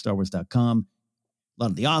 It'll be on StarWars.com. A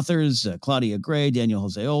lot of the authors, Claudia Gray, Daniel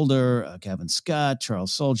Jose Older, Kevin Scott,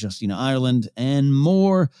 Charles Soule, Justina Ireland, and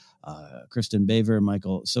more. Kristen Baver,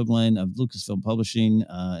 Michael Soglein of Lucasfilm Publishing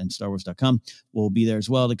and StarWars.com will be there as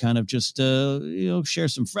well to kind of just, share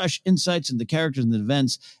some fresh insights into the characters and the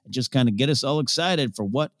events and just kind of get us all excited for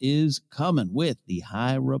what is coming with the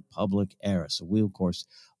High Republic era. So we'll, of course,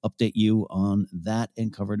 update you on that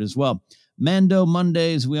and cover it as well. Mando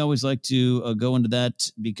Mondays, we always like to go into that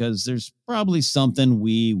because there's probably something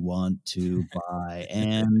we want to buy.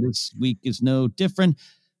 And this week is no different.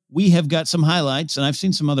 We have got some highlights, and I've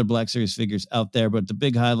seen some other Black Series figures out there, but the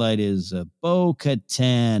big highlight is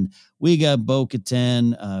Bo-Katan. We got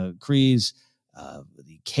Bo-Katan, Kryze,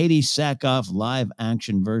 the Katie Sackhoff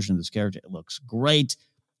live-action version of this character. It looks great.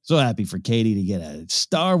 So happy for Katie to get a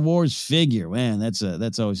Star Wars figure. Man,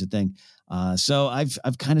 that's always a thing. So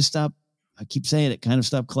I've kind of stopped. I keep saying it, kind of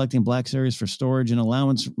stopped collecting Black Series for storage and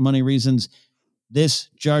allowance money reasons. This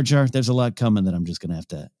Jar Jar, there's a lot coming that I'm just going to have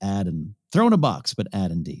to add and throw in a box, but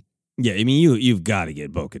add indeed. Yeah, I mean, you've got to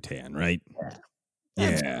get Bo-Katan, right?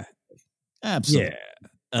 Yeah. Absolutely.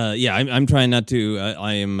 Yeah. I'm trying not to.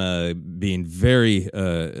 I am being very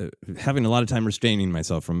having a lot of time restraining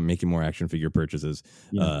myself from making more action figure purchases.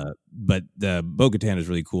 Yeah. But the Bo-Katan is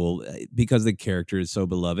really cool because the character is so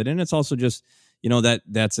beloved, and it's also just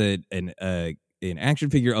that's an action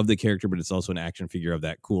figure of the character, but it's also an action figure of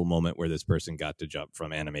that cool moment where this person got to jump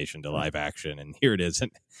from animation to live action, and here it is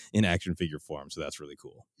in action figure form. So that's really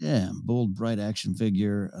cool. Yeah, bold, bright action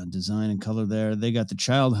figure design and color there. They got the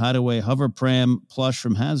Child Hideaway Hover Pram plush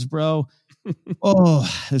from Hasbro.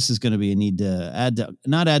 This is going to be a need to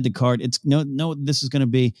not add to cart. It's no. This is going to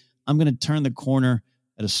be. I'm going to turn the corner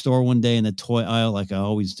at a store one day in the toy aisle like I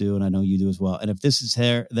always do, and I know you do as well. And if this is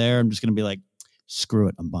there, I'm just going to be like, screw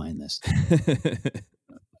it, I'm buying this.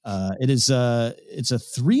 It's a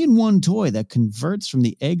 3-in-1 toy that converts from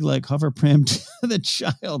the egg-like hover pram to the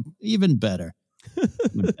child. Even better.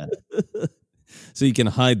 So you can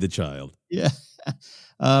hide the child. Yeah.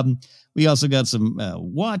 We also got some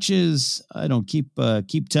watches. I don't keep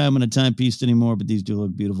time on a timepiece anymore, but these do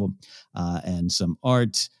look beautiful. And some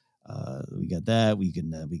art. We got that. We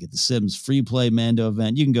get the Sims free play Mando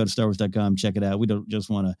event. You can go to StarWars.com, check it out. We don't just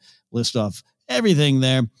want to list off everything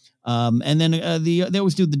there. And then they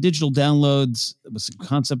always do the digital downloads with some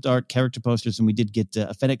concept art, character posters, and we did get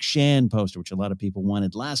a Fennec Shan poster, which a lot of people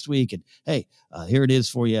wanted last week. And hey, here it is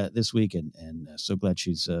for you this week. And so glad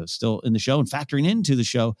she's still in the show and factoring into the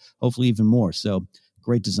show, hopefully even more. So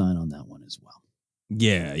great design on that one as well.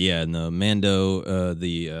 Yeah, and the Mando,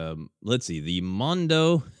 the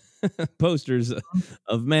Mondo posters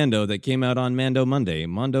of Mando that came out on Mando Monday.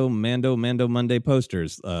 Mando Monday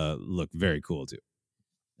posters look very cool too.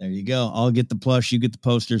 There you go. I'll get the plush. You get the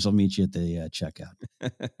posters. I'll meet you at the checkout.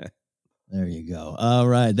 There you go. All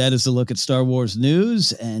right. That is a look at Star Wars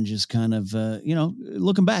news and just kind of,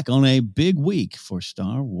 looking back on a big week for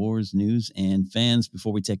Star Wars news and fans.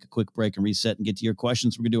 Before we take a quick break and reset and get to your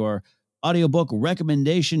questions, we're going to do our audiobook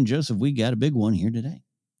recommendation. Joseph, we got a big one here today.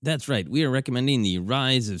 That's right. We are recommending the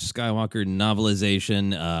Rise of Skywalker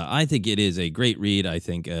novelization. I think it is a great read. I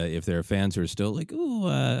think if there are fans who are still like,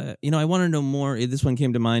 I want to know more. This one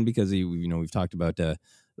came to mind because, we've talked about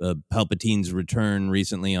Palpatine's return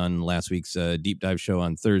recently on last week's deep dive show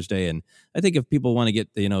on Thursday. And I think if people want to get,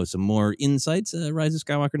 some more insights, Rise of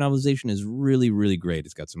Skywalker novelization is really, really great.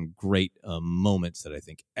 It's got some great moments that I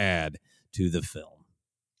think add to the film.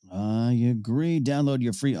 I agree. Download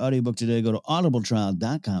your free audiobook today. Go to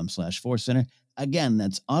audibletrial.com/ForceCenter. Again,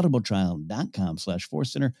 that's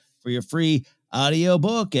audibletrial.com/ForceCenter for your free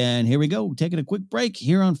audiobook. And here we go. Taking a quick break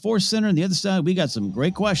here on Force Center. On the other side, we got some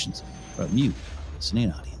great questions from you, listening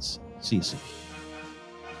audience. See you soon.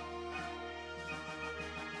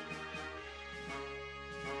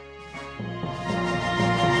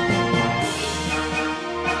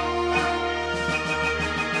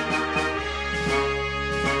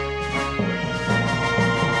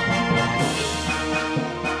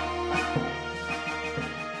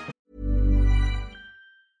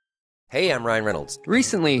 Hey, I'm Ryan Reynolds.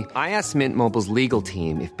 Recently, I asked Mint Mobile's legal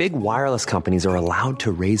team if big wireless companies are allowed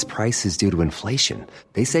to raise prices due to inflation.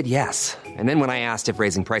 They said yes. And then when I asked if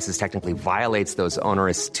raising prices technically violates those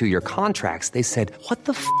onerous two-year contracts, they said, "What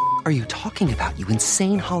the f*** are you talking about, you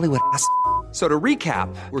insane Hollywood ass?" So to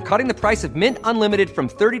recap, we're cutting the price of Mint Unlimited from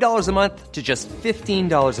 $30 a month to just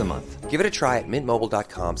 $15 a month. Give it a try at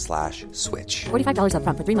mintmobile.com/switch. $45 up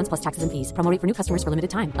front for 3 months plus taxes and fees. Promo rate for new customers for limited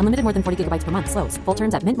time. Unlimited more than 40 gigabytes per month. Slows full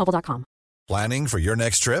terms at mintmobile.com. Planning for your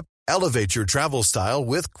next trip? Elevate your travel style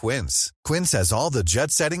with Quince. Quince has all the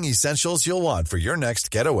jet-setting essentials you'll want for your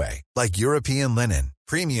next getaway, like European linen,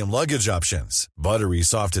 premium luggage options, buttery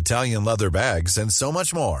soft Italian leather bags, and so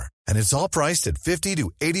much more. And it's all priced at 50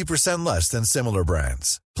 to 80% less than similar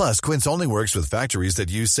brands. Plus, Quince only works with factories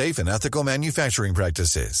that use safe and ethical manufacturing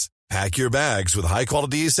practices. Pack your bags with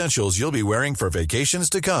high-quality essentials you'll be wearing for vacations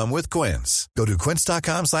to come with Quince. Go to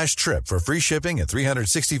quince.com/trip for free shipping and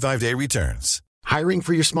 365-day returns. Hiring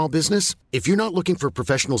for your small business? If you're not looking for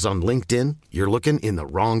professionals on LinkedIn, you're looking in the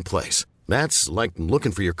wrong place. That's like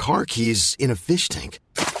looking for your car keys in a fish tank.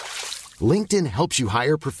 LinkedIn helps you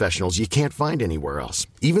hire professionals you can't find anywhere else,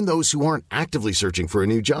 even those who aren't actively searching for a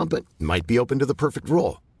new job but might be open to the perfect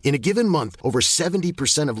role. In a given month, over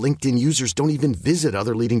 70% of LinkedIn users don't even visit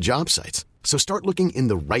other leading job sites. So start looking in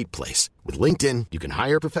the right place. With LinkedIn, you can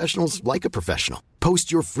hire professionals like a professional.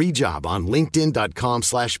 Post your free job on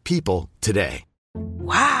linkedin.com/people today.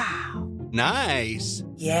 Wow. Nice.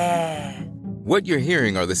 Yeah. What you're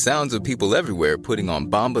hearing are the sounds of people everywhere putting on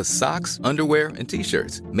Bombas socks, underwear, and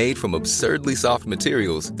T-shirts made from absurdly soft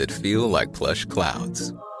materials that feel like plush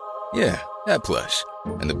clouds. Yeah, that plush.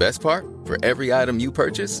 And the best part? For every item you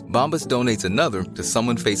purchase, Bombas donates another to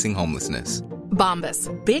someone facing homelessness. Bombas.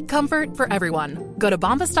 Big comfort for everyone. Go to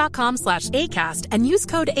bombas.com/ACAST and use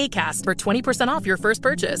code ACAST for 20% off your first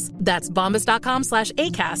purchase. That's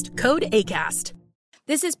bombas.com/ACAST. Code ACAST.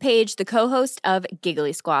 This is Paige, the co-host of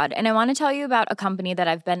Giggly Squad, and I want to tell you about a company that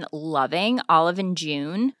I've been loving, Olive &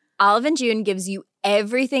 June. Olive & June gives you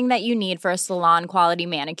everything that you need for a salon-quality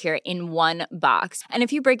manicure in one box. And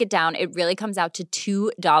if you break it down, it really comes out to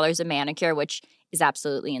 $2 a manicure, which is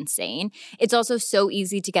absolutely insane. It's also so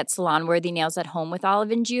easy to get salon-worthy nails at home with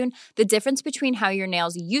Olive & June. The difference between how your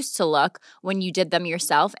nails used to look when you did them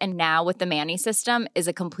yourself and now with the Mani system is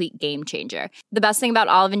a complete game changer. The best thing about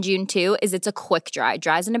Olive & June, too, is it's a quick dry.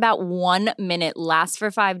 Dries in about 1 minute, lasts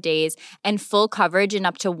for 5 days, and full coverage in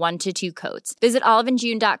up to 1 to 2 coats. Visit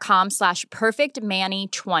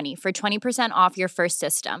oliveandjune.com/perfectmani20 for 20% off your first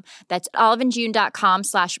system. That's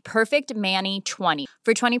oliveandjune.com/perfectmani20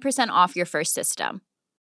 for 20% off your first system.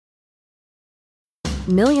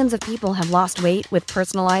 Millions of people have lost weight with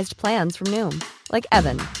personalized plans from Noom. Like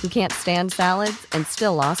Evan, who can't stand salads and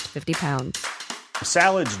still lost 50 pounds.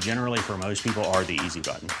 Salads generally for most people are the easy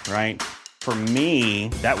button, right? For me,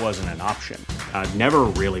 that wasn't an option. I never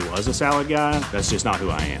really was a salad guy. That's just not who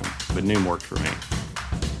I am. But Noom worked for me.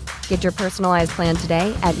 Get your personalized plan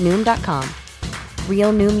today at Noom.com.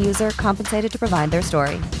 Real Noom user compensated to provide their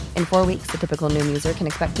story. In 4 weeks, the typical Noom user can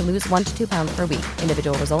expect to lose 1 to 2 pounds per week.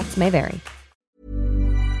 Individual results may vary.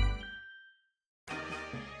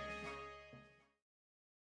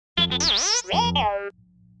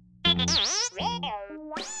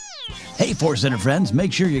 Hey, Force Center friends,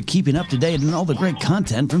 make sure you're keeping up to date on all the great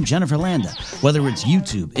content from Jennifer Landa. Whether it's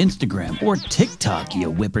YouTube, Instagram, or TikTok,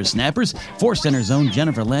 you whippersnappers, Force Center's own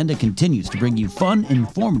Jennifer Landa continues to bring you fun,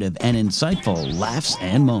 informative, and insightful laughs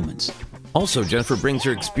and moments. Also, Jennifer brings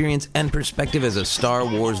her experience and perspective as a Star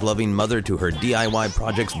Wars-loving mother to her DIY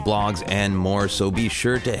projects, blogs, and more. So be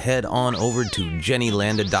sure to head on over to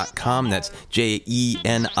JennyLanda.com. That's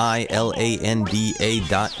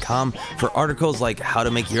JennyLanda.com for articles like how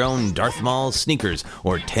to make your own Darth Maul sneakers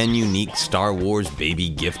or 10 unique Star Wars baby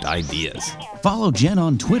gift ideas. Follow Jen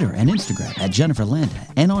on Twitter and Instagram at Jennifer Landa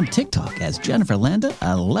and on TikTok as Jennifer Landa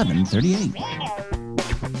 1138.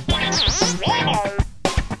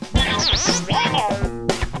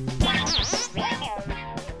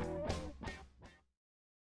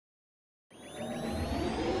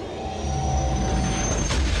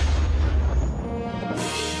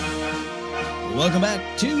 Welcome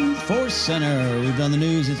back to Force Center. We've done the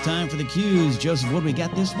news. It's time for the cues. Joseph, what do we got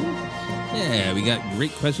this week? Yeah, we got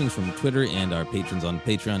great questions from Twitter and our patrons on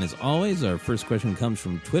Patreon. As always, our first question comes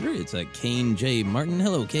from Twitter. It's Kane J. Martin.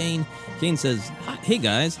 Hello, Kane. Kane says, hey,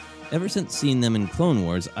 guys. Ever since seeing them in Clone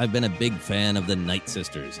Wars, I've been a big fan of the Night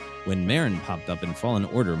Sisters. When Marin popped up in Fallen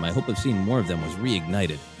Order, my hope of seeing more of them was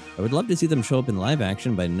reignited. I would love to see them show up in live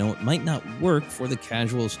action, but I know it might not work for the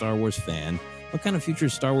casual Star Wars fan. What kind of future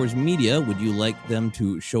Star Wars media would you like them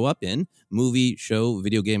to show up in? Movie, show,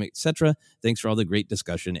 video game, etc. Thanks for all the great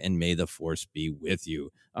discussion, and may the Force be with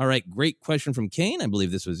you. All right, great question from Kane. I believe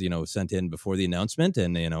this was, sent in before the announcement,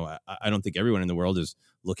 and, I don't think everyone in the world is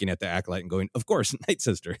looking at the Acolyte and going, of course, Night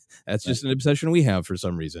Sister. That's just an obsession we have for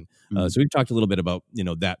some reason. So we've talked a little bit about,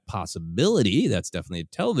 that possibility. That's definitely a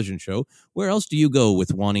television show. Where else do you go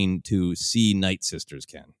with wanting to see Night Sisters,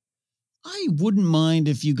 Ken? I wouldn't mind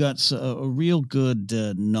if you got a real good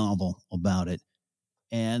novel about it.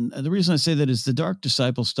 And the reason I say that is the Dark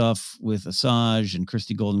Disciple stuff with Asajj and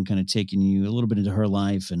Christy Golden kind of taking you a little bit into her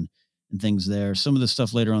life and things there. Some of the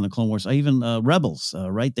stuff later on the Clone Wars, even Rebels,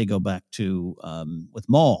 right? They go back to with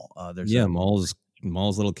Maul. Maul's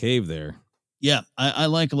little cave there. Yeah, I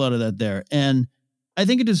like a lot of that there. And I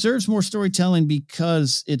think it deserves more storytelling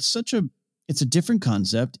because it's a different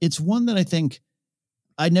concept. It's one that I think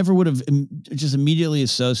I never would have just immediately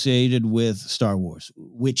associated with Star Wars,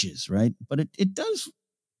 witches, right? But it does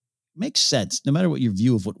make sense, no matter what your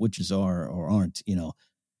view of what witches are or aren't. You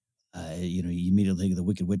immediately think of the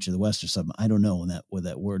Wicked Witch of the West or something. I don't know what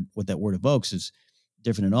that word evokes is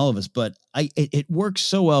different in all of us, but it works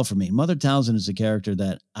so well for me. Mother Talzin is a character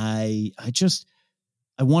that I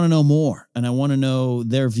want to know more, and I want to know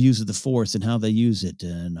their views of the Force and how they use it.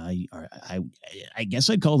 And I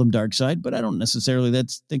guess I'd call them dark side, but I don't necessarily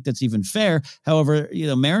think that's even fair. However,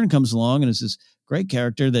 Marin comes along and is this great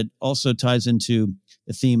character that also ties into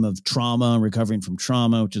the theme of trauma and recovering from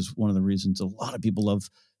trauma, which is one of the reasons a lot of people love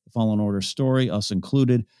the Fallen Order story, us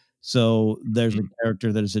included. So there's a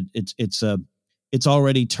character that is it's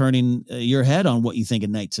already turning your head on what you think a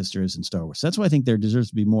Night Sister is in Star Wars. That's why I think there deserves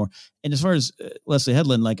to be more. And as far as Leslie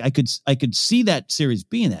Headland, like I could see that series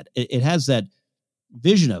being that. It has that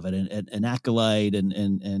vision of it, an acolyte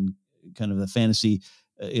and kind of the fantasy.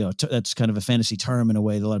 That's kind of a fantasy term in a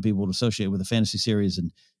way that a lot of people would associate with a fantasy series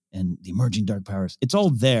and the emerging dark powers. It's all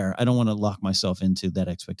there. I don't want to lock myself into that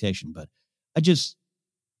expectation, but I just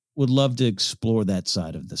would love to explore that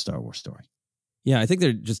side of the Star Wars story. Yeah, I think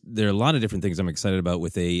there are a lot of different things I'm excited about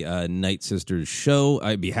with a Night Sisters show.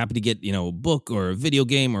 I'd be happy to get, a book or a video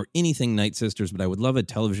game or anything Night Sisters, but I would love a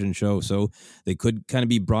television show so they could kind of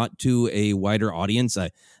be brought to a wider audience. I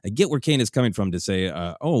get where Kane is coming from to say,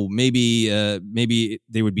 maybe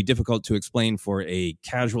they would be difficult to explain for a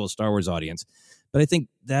casual Star Wars audience. But I think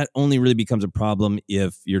that only really becomes a problem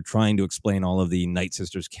if you're trying to explain all of the Night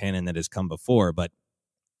Sisters canon that has come before. But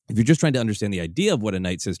if you're just trying to understand the idea of what a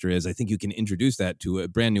Night Sister is, I think you can introduce that to a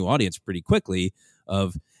brand new audience pretty quickly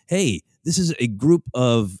of, hey, this is a group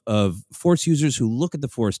of Force users who look at the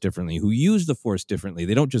Force differently, who use the Force differently.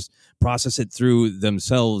 They don't just process it through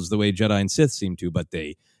themselves the way Jedi and Sith seem to, but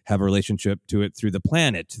they have a relationship to it through the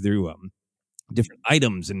planet, through different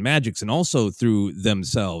items and magics, and also through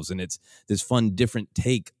themselves. And it's this fun, different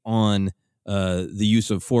take on the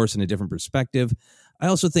use of Force in a different perspective. I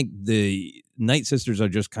also think the Night Sisters are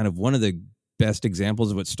just kind of one of the best examples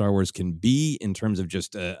of what Star Wars can be in terms of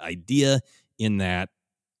just an idea, in that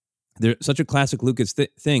they're such a classic Lucas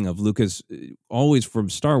thing of Lucas always from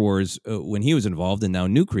Star Wars when he was involved, and now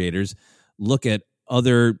new creators look at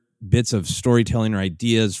other bits of storytelling or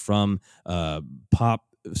ideas from pop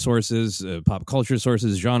sources, pop culture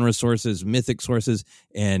sources, genre sources, mythic sources,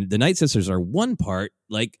 and the Night Sisters are one part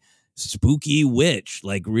like spooky witch,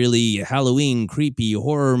 like really Halloween creepy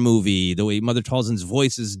horror movie, the way Mother Talzin's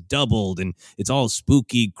voice is doubled and it's all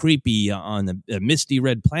spooky creepy on a misty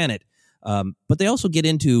red planet, but they also get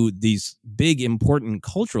into these big important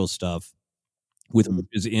cultural stuff with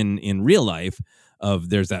witches in real life. Of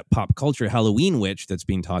there's that pop culture Halloween witch that's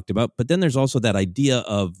being talked about, but then there's also that idea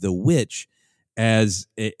of the witch as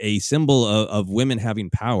a symbol of women having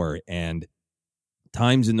power, and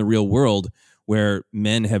times in the real world where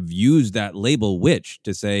men have used that label witch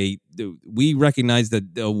to say, we recognize that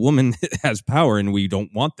a woman has power and we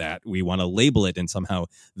don't want that. We want to label it and somehow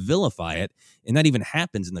vilify it. And that even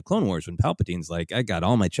happens in the Clone Wars when Palpatine's like, I got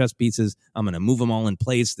all my chess pieces. I'm going to move them all in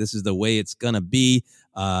place. This is the way it's going to be.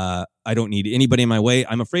 I don't need anybody in my way.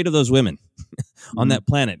 I'm afraid of those women on that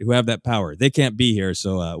planet who have that power. They can't be here,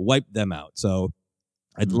 so wipe them out. So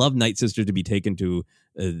I'd love Night Sister to be taken to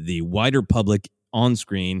the wider public on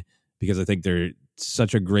screen, because I think they're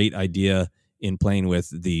such a great idea in playing with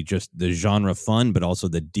the genre fun, but also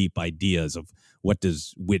the deep ideas of what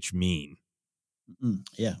does which mean.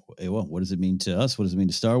 Yeah. Well, what does it mean to us? What does it mean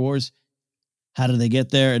to Star Wars? How do they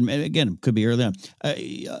get there? And again, it could be early on.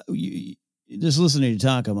 Just listening to you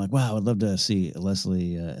talk, I'm like, wow, I'd love to see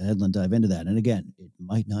Leslie Headland dive into that. And again, it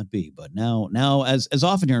might not be, but now as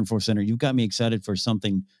often here in Force Center, you've got me excited for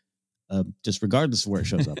something, just regardless of where it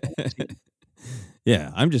shows up.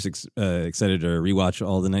 Yeah, I'm just excited to rewatch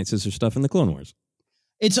all the Night Sister stuff in the Clone Wars.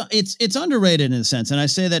 It's underrated in a sense, and I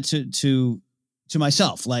say that to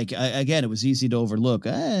myself. Like again, it was easy to overlook.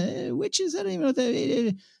 Witches, I don't even know what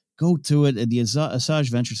they go to it. The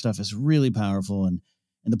Asajj Ventress stuff is really powerful, and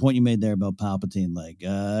the point you made there about Palpatine, like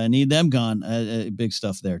I need them gone. Big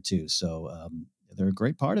stuff there too. So they're a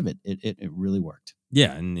great part of it. It really worked.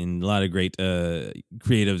 Yeah, and a lot of great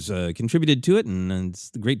creatives contributed to it, and it's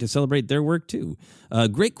great to celebrate their work, too.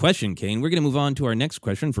 Great question, Kane. We're going to move on to our next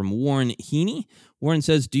question from Warren Heaney. Warren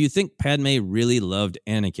says, do you think Padme really loved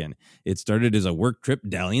Anakin? It started as a work trip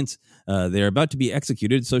dalliance. They're about to be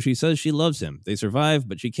executed, so she says she loves him. They survive,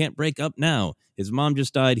 but she can't break up now. His mom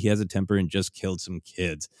just died, he has a temper, and just killed some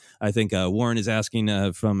kids. I think Warren is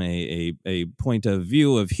asking from a point of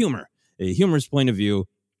view of humor, a humorous point of view,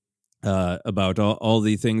 about all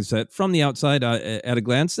the things that from the outside at a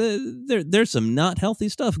glance, there's some not healthy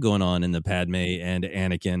stuff going on in the Padme and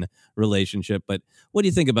Anakin relationship. But what do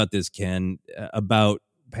you think about this, Ken, about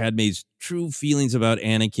Padme's true feelings about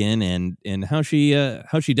Anakin and how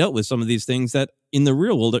she dealt with some of these things that in the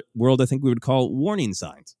real world I think we would call warning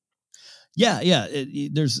signs? Yeah.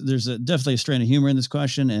 There's definitely a strain of humor in this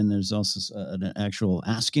question, and there's also an actual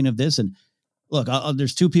asking of this. And look,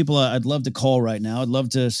 there's two people I'd love to call right now. I'd love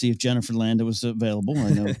to see if Jennifer Landa was available.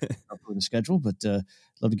 I know for the schedule, but I'd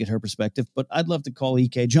love to get her perspective. But I'd love to call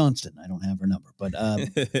E.K. Johnston. I don't have her number. But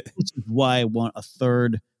this is why I want a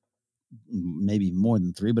third, maybe more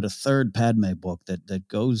than three, but a third Padme book that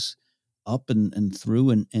goes up and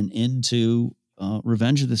through and into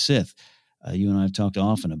Revenge of the Sith. You and I have talked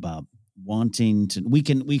often about wanting to. We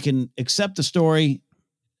can accept the story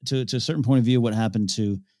to a certain point of view. What happened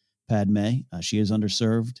to Padme? She is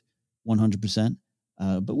underserved 100%.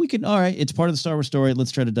 But we can, all right, it's part of the Star Wars story.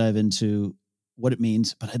 Let's try to dive into what it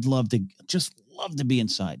means. But I'd love to be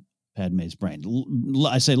inside Padme's brain.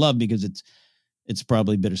 I say love because it's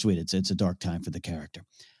probably bittersweet. It's a dark time for the character.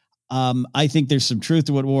 I think there's some truth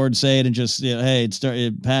to what Ward said, and just, hey, it's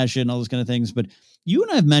passion, all those kind of things. But you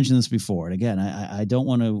and I have mentioned this before. And again, I don't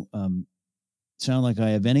want to sound like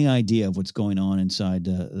I have any idea of what's going on inside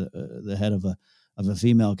the head of a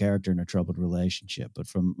female character in a troubled relationship. But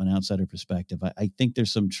from an outsider perspective, I think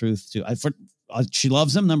there's some truth to she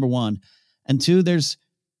loves him, number one. And two,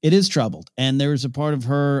 it is troubled. And there's a part of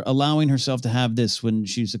her allowing herself to have this when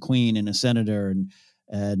she's a queen and a senator,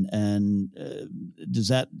 and does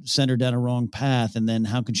that send her down a wrong path? And then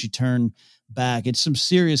how can she turn back? It's some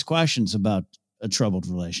serious questions about a troubled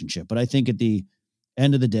relationship. But I think at the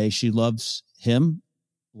end of the day, she loves him,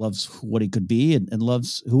 loves what he could be, and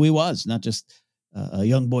loves who he was, not just a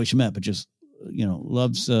young boy she met, but just,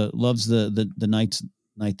 loves the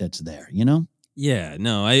night that's there, Yeah,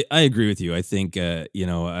 no, I agree with you. I think, I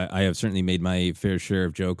have certainly made my fair share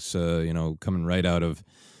of jokes, coming right out of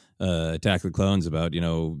Attack of the Clones about,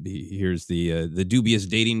 here's the dubious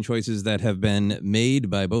dating choices that have been made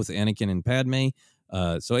by both Anakin and Padme.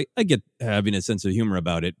 So I get having a sense of humor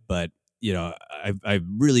about it, but, I've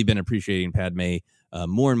really been appreciating Padme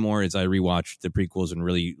more and more as I rewatch the prequels and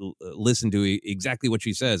really listen to exactly what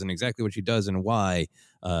she says and exactly what she does and why,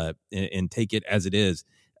 and take it as it is.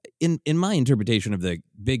 In my interpretation of the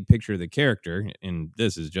big picture of the character, and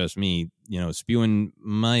this is just me, spewing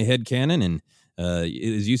my headcanon, and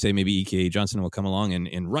as you say, maybe E.K. Johnston will come along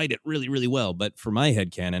and write it really, really well. But for my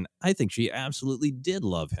headcanon, I think she absolutely did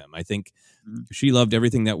love him. I think she loved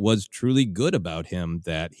everything that was truly good about him,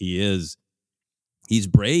 that he's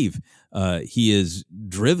brave. He is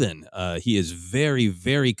driven. He is very,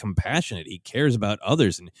 very compassionate. He cares about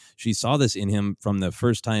others. And she saw this in him from the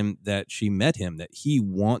first time that she met him, that he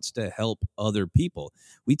wants to help other people.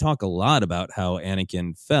 We talk a lot about how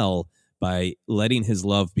Anakin fell by letting his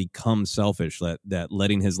love become selfish, that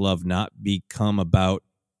letting his love not become about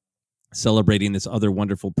celebrating this other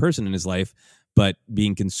wonderful person in his life, but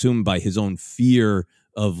being consumed by his own fear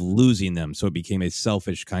of losing them. So it became a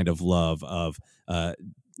selfish kind of love of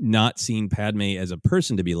not seeing Padme as a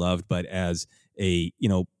person to be loved, but as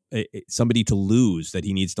somebody to lose that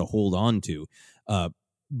he needs to hold on to.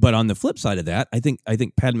 But on the flip side of that, I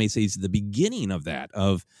think Padme sees the beginning of that,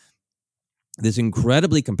 of this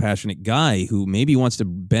incredibly compassionate guy who maybe wants to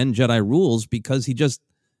bend Jedi rules because he just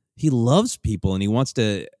he loves people and he wants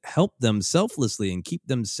to help them selflessly and keep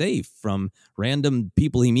them safe from random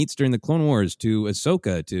people he meets during the Clone Wars, to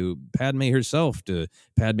Ahsoka, to Padme herself, to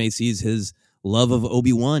Padme sees his love of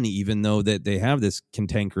Obi-Wan, even though that they have this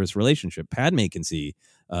cantankerous relationship. Padme can see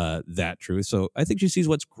that truth. So I think she sees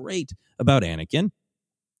what's great about Anakin.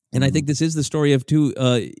 And I think this is the story of two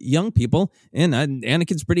young people, and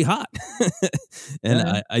Anakin's pretty hot.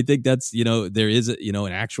 And I think that's, there is,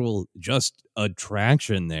 an actual just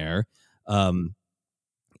attraction there. And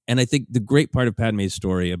I think the great part of Padme's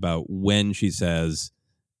story about when she says,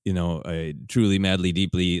 I truly, madly,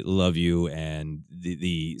 deeply love you, and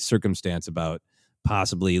the circumstance about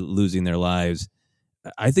possibly losing their lives,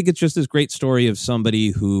 I think it's just this great story of somebody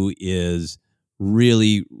who is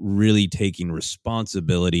really, really taking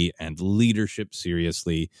responsibility and leadership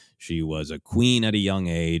seriously. She was a queen at a young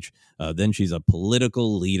age. Then she's a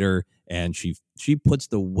political leader, and she puts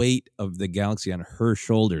the weight of the galaxy on her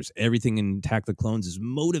shoulders. Everything in Attack the Clones is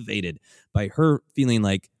motivated by her feeling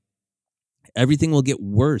like everything will get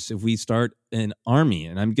worse if we start an army,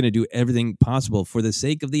 and I'm going to do everything possible for the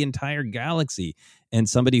sake of the entire galaxy. And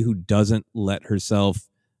somebody who doesn't let herself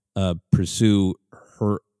pursue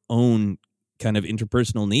her own kind of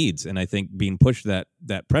interpersonal needs. And I think being pushed that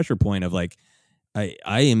pressure point of like, I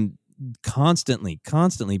am constantly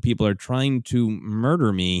people are trying to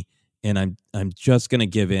murder me, and I'm just going to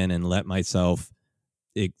give in and let myself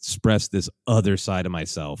express this other side of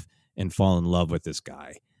myself and fall in love with this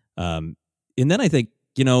guy. And then I think,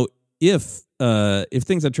 if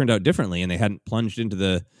things had turned out differently and they hadn't plunged into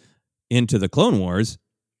the Clone Wars,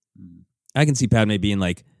 I can see Padme being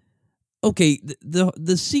like, okay,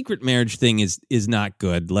 the secret marriage thing is not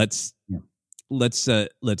good. Let's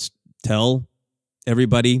tell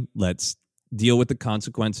everybody. Let's deal with the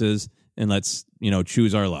consequences, and let's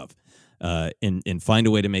choose our love, and find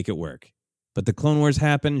a way to make it work. But the Clone Wars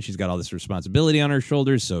happen. She's got all this responsibility on her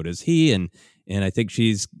shoulders. So does he, and I think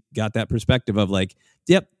she's got that perspective of like,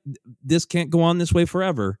 yep, this can't go on this way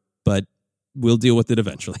forever, but we'll deal with it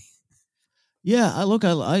eventually. Yeah,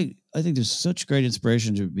 I think there's such great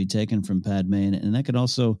inspiration to be taken from Padme, and that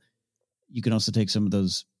you can also take some of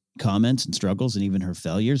those comments and struggles and even her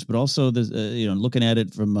failures, but also looking at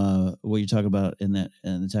it from what you're talking about in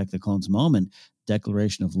Attack of the Clones moment,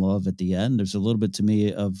 declaration of love at the end. There's a little bit to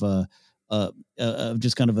me of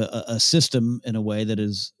just kind of a system in a way that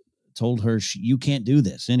has told her you can't do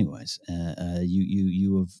this anyways.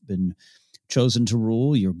 You have been chosen to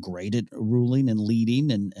rule. You're great at ruling and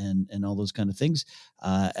leading and all those kind of things.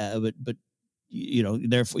 But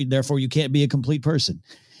therefore you can't be a complete person.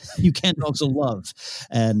 You can't also love.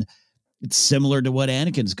 And it's similar to what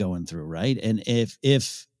Anakin's going through, right? And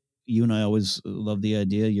if you and I always love the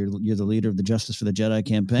idea you're the leader of the Justice for the Jedi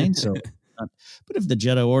campaign. So, but if the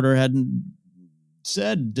Jedi Order hadn't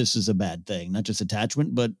said this is a bad thing, not just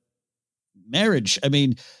attachment, but marriage. I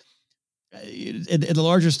mean, in the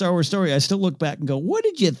larger Star Wars story, I still look back and go, what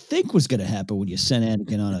did you think was going to happen when you sent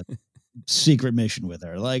Anakin on a secret mission with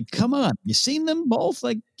her? Like, come on. You seen them both?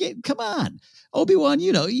 Like, come on. Obi-Wan,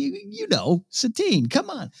 Satine, come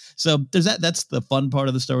on. So there's that's the fun part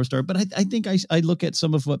of the Star Wars story. But I think I look at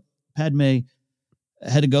some of what Padme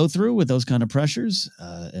had to go through with those kind of pressures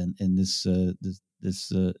and this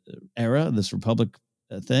era, this Republic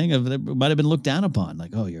thing of it might have been looked down upon,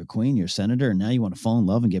 like, oh, you're a queen, you're a senator, and now you want to fall in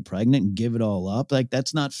love and get pregnant and give it all up. Like,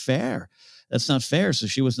 that's not fair. So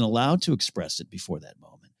she wasn't allowed to express it before that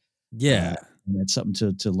moment. Yeah. And that's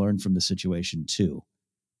something to learn from the situation too.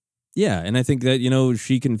 Yeah, and I think that,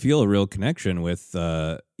 she can feel a real connection with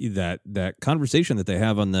that conversation that they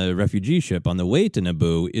have on the refugee ship on the way to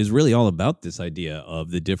Naboo is really all about this idea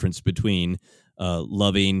of the difference between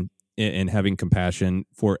loving and having compassion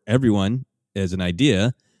for everyone as an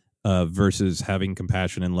idea versus having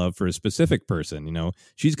compassion and love for a specific person.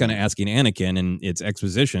 She's kind of asking Anakin, and it's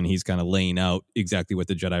exposition. He's kind of laying out exactly what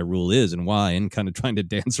the Jedi rule is and why, and kind of trying to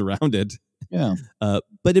dance around it. Yeah.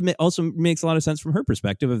 But it also makes a lot of sense from her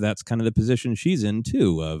perspective of that's kind of the position she's in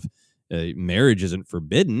too, of marriage isn't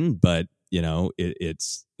forbidden, but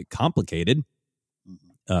it's complicated.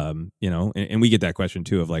 And we get that question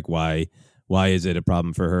too of like, why is it a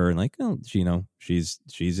problem for her? And like, oh,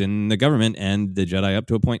 she's in the government, and the Jedi up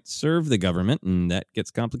to a point serve the government, and that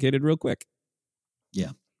gets complicated real quick.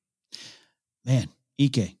 Yeah. Man,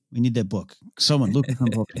 EK, we need that book. Someone, Luke,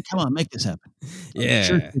 come on, make this happen. Yeah. I'm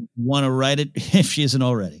sure you want to write it if she isn't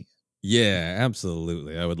already. Yeah,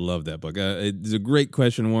 absolutely. I would love that book. It's a great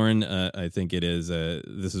question, Warren. I think it is.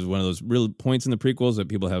 This is one of those real points in the prequels that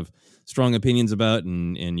people have strong opinions about,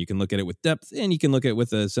 and you can look at it with depth, and you can look at it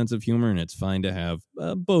with a sense of humor, and it's fine to have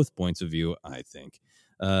both points of view, I think.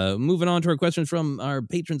 Moving on to our questions from our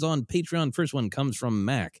patrons on Patreon. First one comes from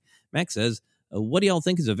Mac. Mac says, what do y'all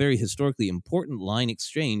think is a very historically important line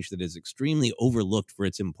exchange that is extremely overlooked for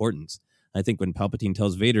its importance? I think when Palpatine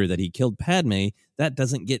tells Vader that he killed Padme, that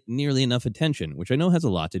doesn't get nearly enough attention, which I know has a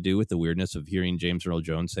lot to do with the weirdness of hearing James Earl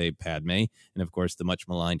Jones say Padme, and of course the much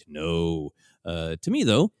maligned no. To me,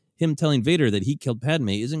 though, him telling Vader that he killed Padme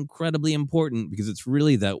is incredibly important because it's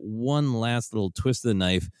really that one last little twist of the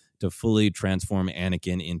knife to fully transform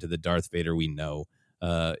Anakin into the Darth Vader we know.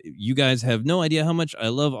 You guys have no idea how much I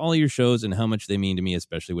love all your shows and how much they mean to me,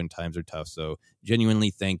 especially when times are tough. So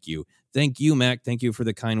genuinely, thank you. Thank you, Mac. Thank you for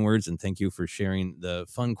the kind words, and thank you for sharing the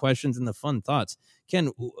fun questions and the fun thoughts.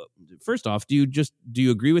 Ken, first off, do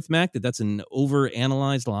you agree with Mac that that's an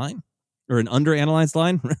overanalyzed line or an underanalyzed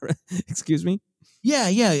line? Excuse me. Yeah.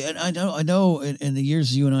 And I know. In the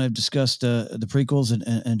years you and I have discussed the prequels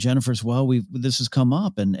and Jennifer as well, this has come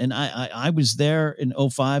up, and I was there in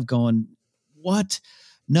 2005 going, what?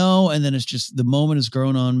 No, and then it's just the moment has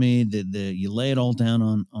grown on me. You lay it all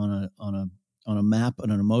down on a map,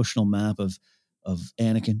 on an emotional map of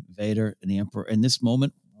Anakin, Vader, and the Emperor, and this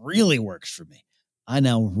moment really works for me. I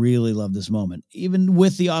now really love this moment, even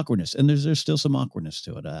with the awkwardness, and there's still some awkwardness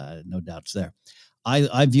to it. No doubts there.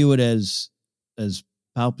 I view it as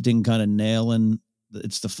Palpatine kind of nailing.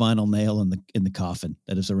 It's the final nail in the coffin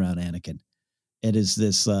that is around Anakin. It is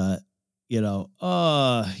this,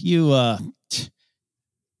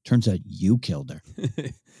 turns out you killed her.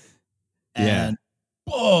 And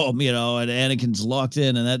boom, and Anakin's locked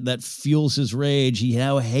in, and that fuels his rage. He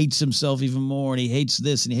now hates himself even more, and he hates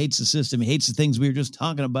this, and he hates the system. He hates the things we were just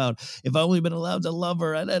talking about. If I only been allowed to love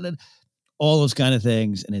her, and all those kind of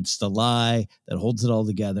things. And it's the lie that holds it all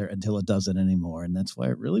together until it doesn't anymore. And that's why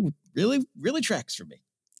it really, really, really tracks for me.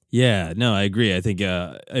 Yeah, no, I agree. I think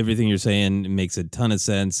everything you're saying makes a ton of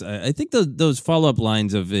sense. I think those follow-up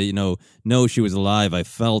lines of, no, she was alive, I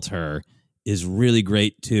felt her, is really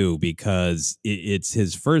great, too, because it's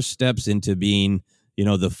his first steps into being,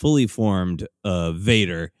 the fully formed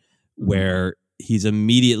Vader, where he's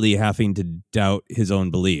immediately having to doubt his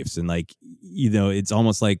own beliefs. And, it's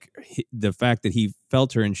almost like the fact that he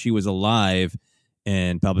felt her and she was alive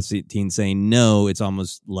and Palpatine saying no, it's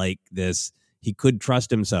almost like this. He could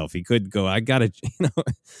trust himself. He could go, I got to,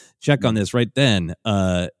 check on this right then.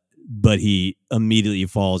 But he immediately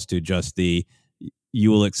falls to just you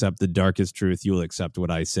will accept the darkest truth. You will accept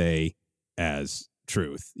what I say as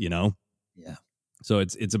truth, Yeah. So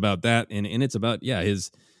it's about that. And it's about,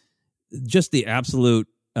 just the absolute,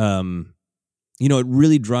 it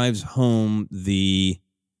really drives home the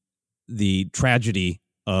tragedy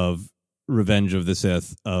of Revenge of the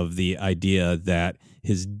Sith, of the idea that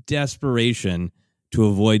his desperation to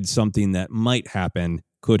avoid something that might happen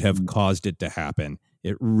could have caused it to happen.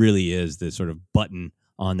 It really is this sort of button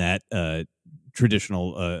on that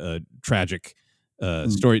traditional tragic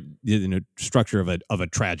story, structure of a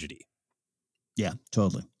tragedy. Yeah,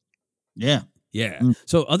 totally. Yeah. Yeah.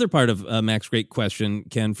 So other part of Mac's great question,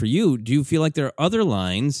 Ken, for you, do you feel like there are other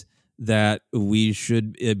lines that we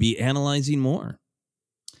should be analyzing more?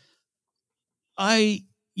 I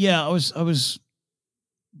was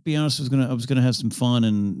be honest, I was gonna have some fun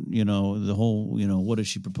and the whole what is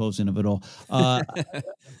she proposing of it all.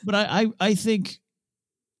 But I think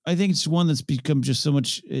it's one that's become just so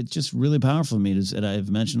much. It's just really powerful for me. And I've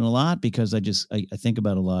mentioned a lot because I think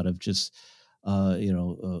about a lot of just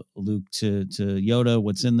Luke to Yoda,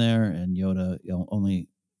 what's in there, and Yoda, only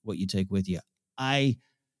what you take with you. I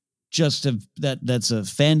just have that's a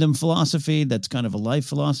fandom philosophy. That's kind of a life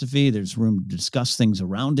philosophy. There's room to discuss things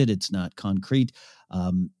around it. It's not concrete.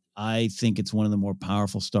 I think it's one of the more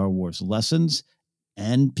powerful Star Wars lessons,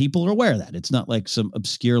 and people are aware of that. It's not like some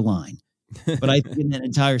obscure line, but I think in that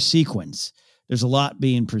entire sequence, there's a lot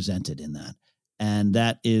being presented in that. And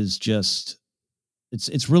that is just,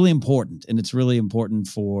 it's really important. And it's really important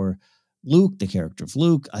for Luke, the character of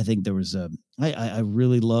Luke. I think there was I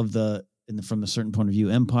really love from the certain point of view,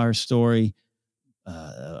 Empire story,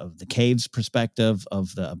 of the caves perspective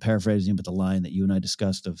of I'm paraphrasing, but the line that you and I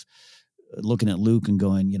discussed of looking at Luke and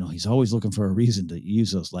going, he's always looking for a reason to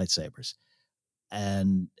use those lightsabers.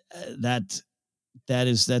 And that's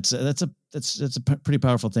a pretty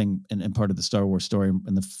powerful thing and part of the Star Wars story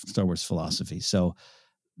and the Star Wars philosophy. So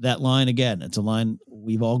that line, again, it's a line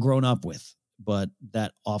we've all grown up with, but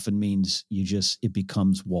that often means it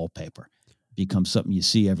becomes wallpaper. It becomes something you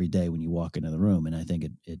see every day when you walk into the room. And I think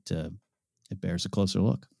it bears a closer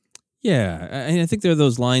look. Yeah, and I think there are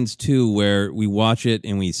those lines, too, where we watch it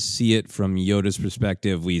and we see it from Yoda's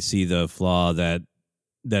perspective. We see the flaw that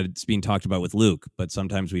that it's being talked about with Luke, but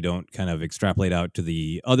sometimes we don't kind of extrapolate out to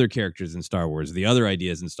the other characters in Star Wars, the other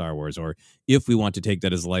ideas in Star Wars, or if we want to take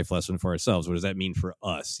that as a life lesson for ourselves, what does that mean for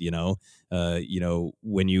us?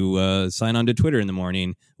 When you sign on to Twitter in the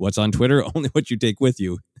morning, what's on Twitter? Only what you take with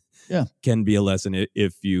you. Yeah, can be a lesson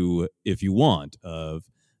if you want of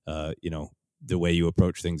the way you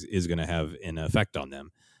approach things is going to have an effect on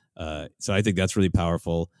them. So I think that's really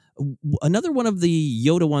powerful. Another one of the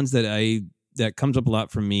Yoda ones that comes up a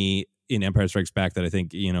lot for me in Empire Strikes Back that I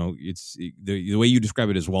think, it's the way you describe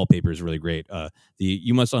it as wallpaper is really great.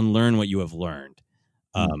 You must unlearn what you have learned.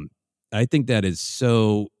 I think that is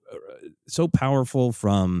so powerful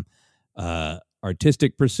from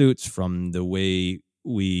artistic pursuits, from the way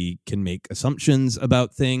we can make assumptions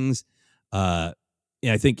about things. I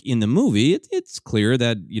think in the movie, it's clear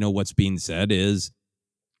that, what's being said is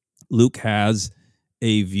Luke has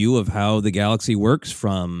a view of how the galaxy works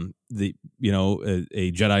from a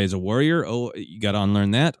Jedi is a warrior. Oh, you got to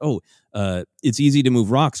unlearn that. Oh, it's easy to move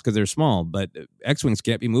rocks because they're small, but X-Wings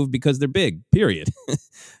can't be moved because they're big, period.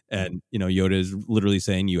 And, Yoda is literally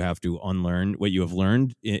saying you have to unlearn what you have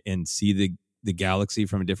learned and see the galaxy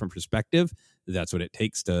from a different perspective. That's what it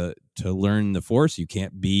takes to learn the Force. You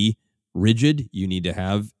can't be rigid. You need to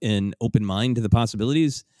have an open mind to the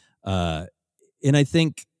possibilities. And I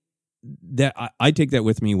think that I take that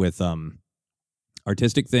with me with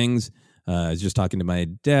artistic things. I was just talking to my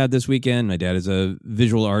dad this weekend. My dad is a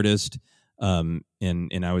visual artist, and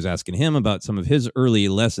I was asking him about some of his early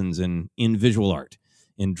lessons in visual art,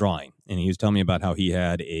 in drawing. And he was telling me about how he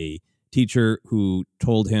had a teacher who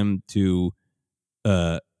told him to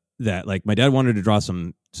that, like, my dad wanted to draw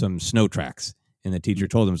some snow tracks, and the teacher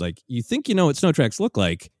told him, was like, you think you know what snow tracks look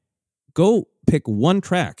like? Go pick one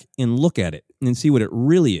track and look at it and see what it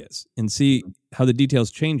really is, and see how the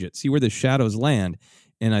details change it, see where the shadows land.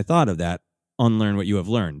 And I thought of that, unlearn what you have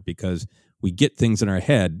learned, because we get things in our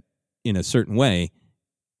head in a certain way,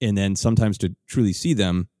 and then sometimes to truly see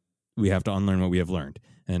them, we have to unlearn what we have learned.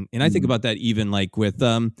 And I think about that even like with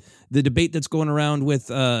the debate that's going around with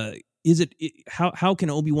how can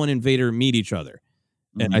Obi-Wan and Vader meet each other?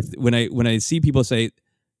 And when I see people say,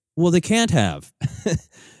 well, they can't have,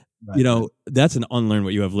 right, that's an unlearn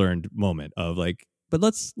what you have learned moment of like, but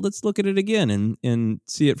let's look at it again and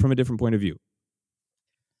see it from a different point of view.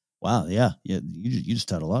 Wow, yeah. You just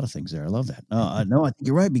taught a lot of things there. I love that. No, I think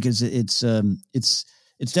you're right, because it's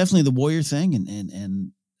definitely the warrior thing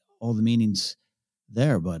and all the meanings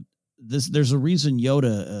there. But there's a reason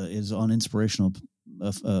Yoda is on inspirational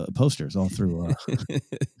posters all through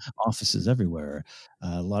offices everywhere.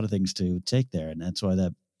 A lot of things to take there, and that's why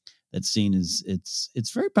that scene is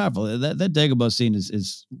it's very powerful. That Dagobah scene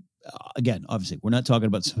is again, obviously, we're not talking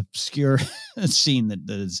about some obscure scene that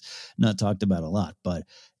is not talked about a lot, but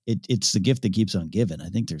it's the gift that keeps on giving. I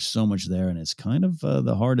think there's so much there, and it's kind of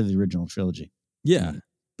the heart of the original trilogy. Yeah,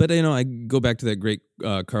 but I go back to that great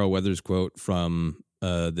Carl Weathers quote from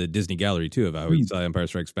the Disney Gallery too, of how he saw Empire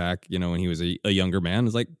Strikes Back, when he was a younger man.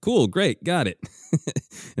 It's like, cool, great, got it.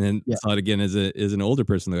 And then saw it again as an older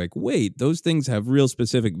person. They're like, wait, those things have real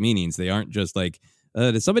specific meanings. They aren't just like,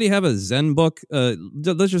 does somebody have a Zen book?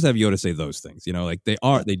 Let's just have Yoda say those things. Like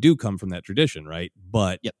they do come from that tradition, right?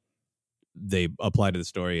 But they apply to the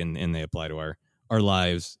story and they apply to our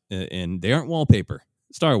lives, and they aren't wallpaper.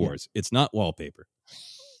 Star Wars, it's not wallpaper.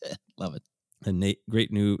 Love it. A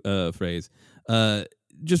great new phrase.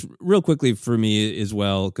 Just real quickly for me as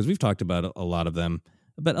well, because we've talked about a lot of them,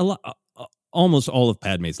 but almost all of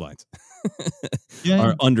Padme's lines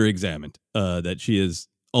are under-examined, that she is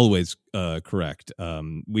always correct.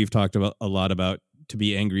 We've talked about a lot about to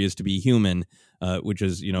be angry is to be human, which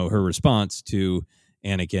is, her response to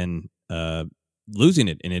Anakin losing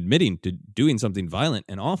it and admitting to doing something violent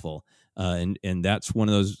and awful. And that's one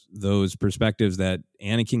of those perspectives that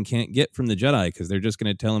Anakin can't get from the Jedi, because they're just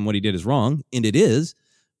going to tell him what he did is wrong, and it is.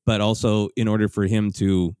 But also, in order for him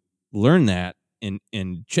to learn that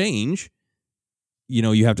and change,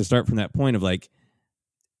 you have to start from that point of like,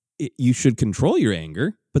 you should control your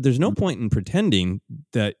anger, but there's no point in pretending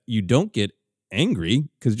that you don't get angry,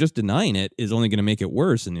 because just denying it is only going to make it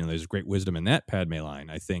worse. And there's great wisdom in that Padme line.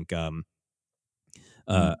 I think I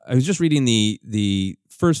was just reading the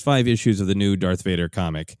first 5 issues of the new Darth Vader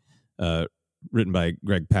comic, written by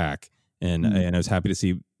Greg Pak, and I was happy to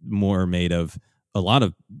see more made of a lot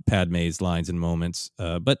of Padme's lines and moments.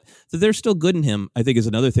 But they're still good in him, I think, is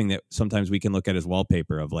another thing that sometimes we can look at as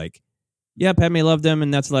wallpaper of like, yeah, Padme loved him,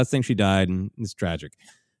 and that's the last thing she died, and it's tragic.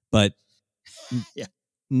 But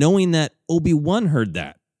knowing that Obi-Wan heard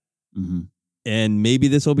that, and maybe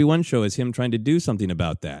this Obi-Wan show is him trying to do something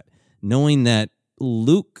about that, knowing that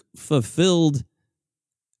Luke fulfilled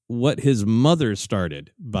what his mother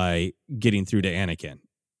started by getting through to Anakin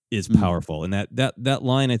is powerful. And that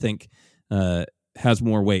line, I think, has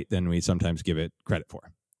more weight than we sometimes give it credit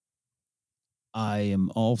for. I am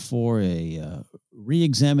all for a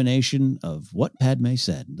re-examination of what Padme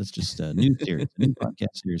said. That's just a new series, a new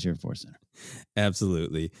podcast series here at Force Center.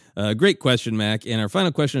 Absolutely. Great question, Mac. And our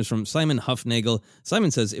final question is from Simon Huffnagel.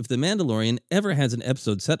 Simon says, if The Mandalorian ever has an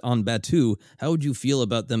episode set on Batuu, how would you feel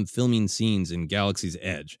about them filming scenes in Galaxy's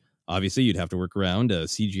Edge? Obviously, you'd have to work around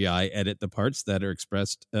CGI edit the parts that are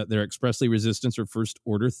they're expressly Resistance or First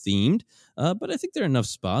Order themed. But I think there are enough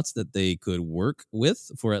spots that they could work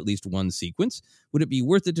with for at least one sequence. Would it be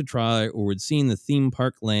worth it to try, or would seeing the theme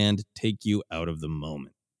park land take you out of the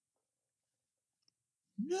moment?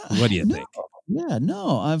 What do you think? Yeah,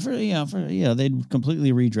 no, they'd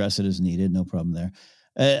completely redress it as needed. No problem there.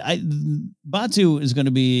 Batuu is going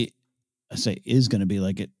to be. I say is going to be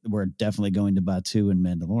like it. We're definitely going to Batuu and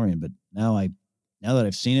Mandalorian, but now that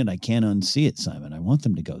I've seen it, I can't unsee it, Simon. I want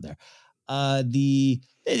them to go there. That'd be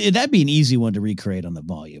an easy one to recreate on the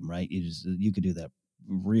volume, right? You could do that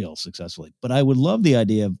real successfully. But I would love the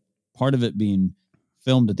idea of part of it being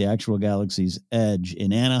filmed at the actual Galaxy's Edge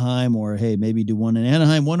in Anaheim, or hey, maybe do one in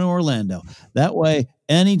Anaheim, one in Orlando. That way,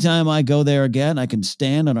 anytime I go there again, I can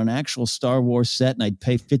stand on an actual Star Wars set and I'd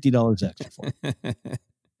pay $50 extra for it.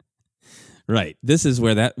 Right. This is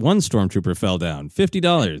where that one stormtrooper fell down.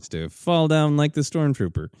 $50 to fall down like the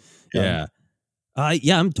stormtrooper. Yeah.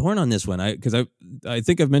 I'm torn on this one. Because I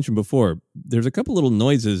think I've mentioned before, there's a couple little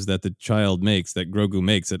noises that the child makes, that Grogu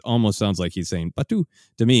makes. It almost sounds like he's saying Batuu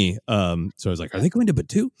to me. So I was like, are they going to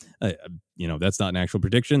Batuu? That's not an actual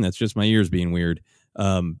prediction. That's just my ears being weird.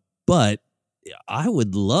 But I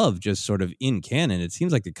would love just sort of in canon. It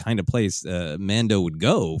seems like the kind of place Mando would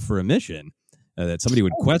go for a mission. That somebody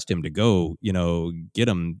would quest him to go, get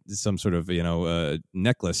him some sort of,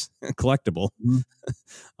 necklace collectible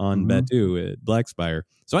on Batuu at Blackspire.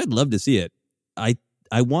 So I'd love to see it. I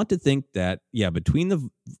want to think that,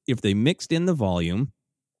 if they mixed in the volume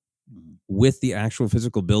with the actual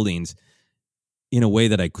physical buildings in a way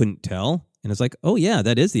that I couldn't tell. And it's like, oh, yeah,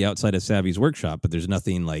 that is the outside of Savvy's workshop, but there's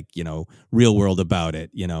nothing like, real world about it.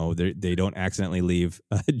 They don't accidentally leave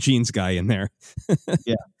Gene's guy in there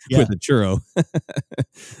with a churro.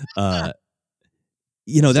 That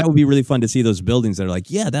would be really fun to see those buildings that are like,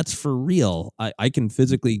 yeah, that's for real. I can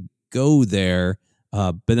physically go there.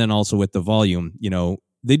 But then also with the volume,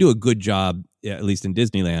 they do a good job, at least in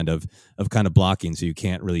Disneyland, of kind of blocking so you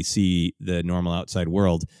can't really see the normal outside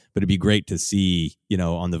world. But it'd be great to see,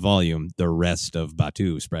 on the volume, the rest of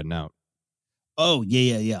Batuu spreading out. Oh,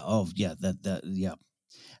 yeah. Oh, yeah.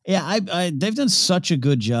 Yeah, they've done such a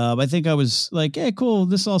good job. I think I was like, hey, cool.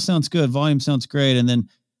 This all sounds good. Volume sounds great. And then,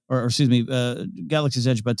 Galaxy's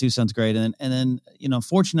Edge Batuu sounds great. And then,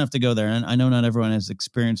 fortunate enough to go there. And I know not everyone has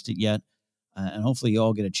experienced it yet. And hopefully you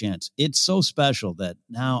all get a chance. It's so special that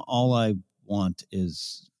now all I want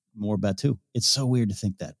is more Batuu. It's so weird to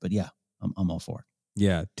think that, but yeah, I'm all for it.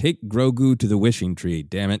 Yeah, take Grogu to the wishing tree.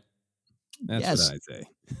 Damn it, that's what I say.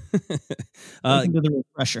 To the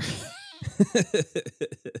refresher.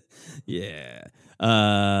 Yeah,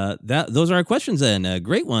 those are our questions. Then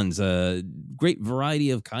great ones. Great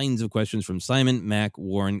variety of kinds of questions from Simon, Mac,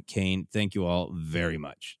 Warren, Kane. Thank you all very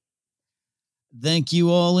much. Thank you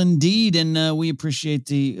all indeed, and we appreciate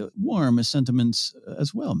the warm sentiments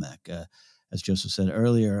as well, Mac. As Joseph said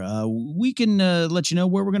earlier, we can let you know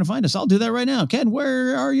where we're going to find us. I'll do that right now. Ken,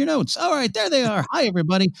 where are your notes? All right, there they are. Hi,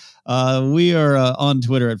 everybody. We are on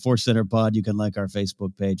Twitter at Force Center Pod. You can like our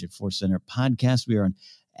Facebook page at Force Center Podcast. We are on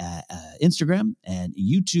Instagram and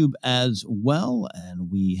YouTube as well, and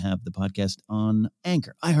we have the podcast on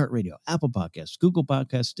Anchor, iHeartRadio, Apple Podcasts, Google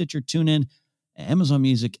Podcasts, Stitcher, TuneIn, Amazon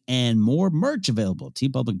Music, and more. Merch available.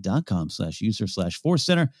 tpublic.com/user/Force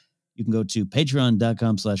Center. You can go to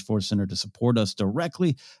patreon.com/Force Center to support us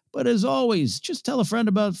directly. But as always, just tell a friend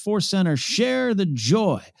about Force Center. Share the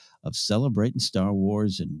joy of celebrating Star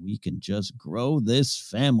Wars, and we can just grow this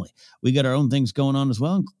family. We got our own things going on as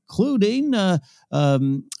well, including I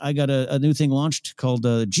got a new thing launched called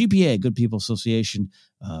GPA, Good People Association,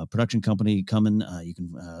 production company coming. You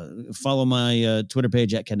can follow my Twitter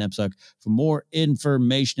page at Ken Napzok for more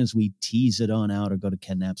information as we tease it on out, or go to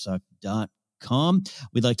kennapzok.com.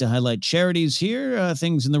 We'd like to highlight charities here,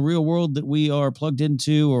 things in the real world that we are plugged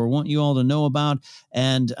into or want you all to know about.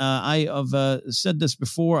 And I have said this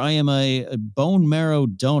before, I am a bone marrow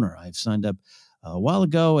donor. I've signed up a while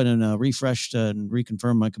ago and then refreshed and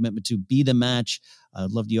reconfirmed my commitment to Be The Match.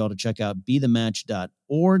 I'd love you all to check out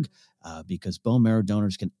bethematch.org because bone marrow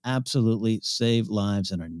donors can absolutely save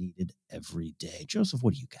lives and are needed every day. Joseph,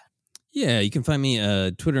 what do you got? Yeah, you can find me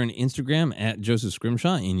Twitter and Instagram at Joseph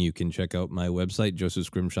Scrimshaw, and you can check out my website,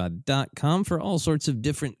 josephscrimshaw.com, for all sorts of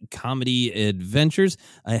different comedy adventures.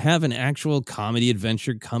 I have an actual comedy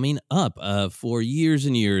adventure coming up. For years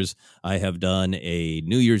and years, I have done a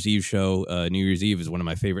New Year's Eve show. New Year's Eve is one of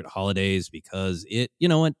my favorite holidays because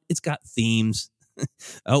it's got themes.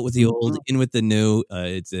 Out with the old, in with the new.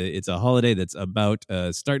 It's a holiday that's about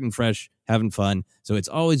starting fresh, having fun. So it's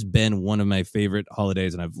always been one of my favorite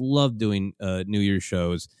holidays, and I've loved doing New Year's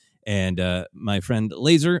shows. And my friend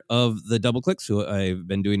Laser of the Double Clicks, who I've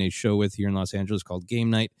been doing a show with here in Los Angeles called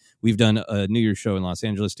Game Night. We've done a New Year's show in Los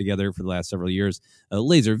Angeles together for the last several years.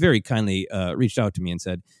 Laser very kindly reached out to me and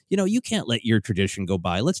said, you can't let your tradition go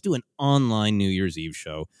by. Let's do an online New Year's Eve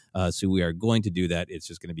show. So we are going to do that. It's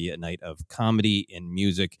just going to be a night of comedy and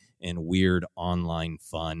music and weird online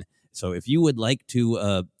fun. So if you would like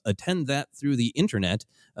to attend that through the internet,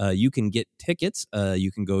 you can get tickets.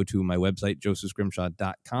 You can go to my website,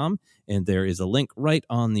 josephscrimshaw.com, and there is a link right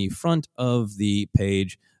on the front of the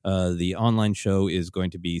page. The online show is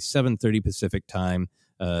going to be 7:30 Pacific time.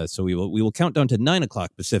 So we will count down to 9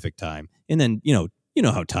 o'clock Pacific time. And then, you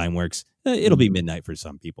know how time works. It'll be midnight for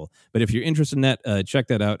some people. But if you're interested in that, check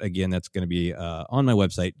that out. Again, that's going to be on my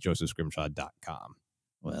website, josephscrimshaw.com.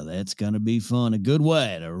 Well, that's going to be fun. A good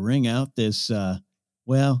way to ring out this,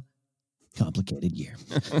 complicated year.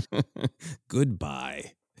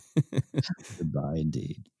 Goodbye. Goodbye,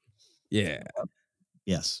 indeed. Yeah.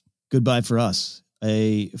 Yes. Goodbye for us.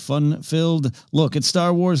 A fun-filled look at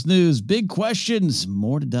Star Wars news. Big questions.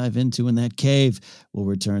 More to dive into in that cave. We'll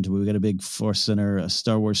return to. We got a big Force Center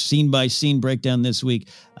Star Wars scene-by-scene breakdown this week.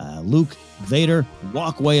 Luke, Vader,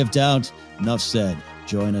 Walkway of Doubt. Enough said.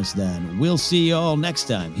 Join us then. We'll see you all next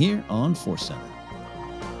time here on Force Center.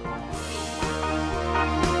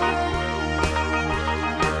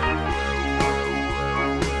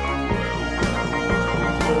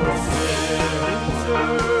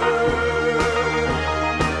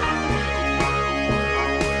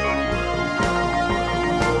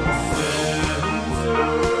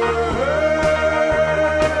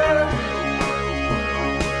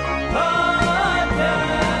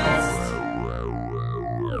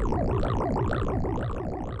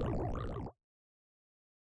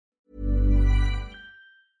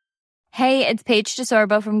 Hey, it's Paige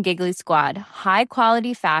DeSorbo from Giggly Squad. High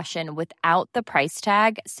quality fashion without the price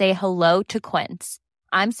tag. Say hello to Quince.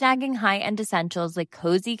 I'm snagging high-end essentials like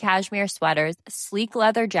cozy cashmere sweaters, sleek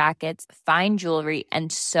leather jackets, fine jewelry,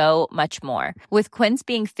 and so much more. With Quince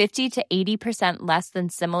being 50 to 80% less than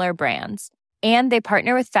similar brands. And they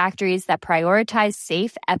partner with factories that prioritize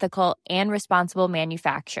safe, ethical, and responsible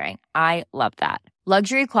manufacturing. I love that.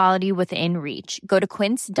 Luxury quality within reach. Go to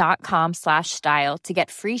quince.com/style to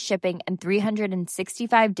get free shipping and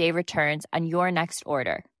 365-day returns on your next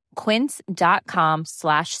order.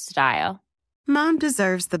 Quince.com/style. Mom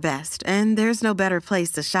deserves the best, and there's no better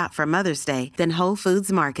place to shop for Mother's Day than Whole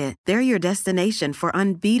Foods Market. They're your destination for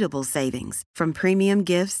unbeatable savings, from premium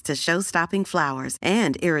gifts to show-stopping flowers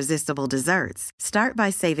and irresistible desserts. Start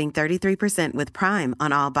by saving 33% with Prime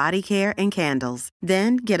on all body care and candles.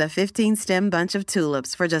 Then get a 15-stem bunch of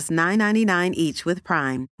tulips for just $9.99 each with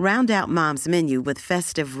Prime. Round out Mom's menu with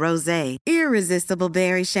festive rosé, irresistible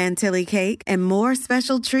berry chantilly cake, and more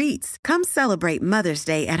special treats. Come celebrate Mother's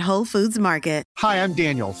Day at Whole Foods Market. Hi, I'm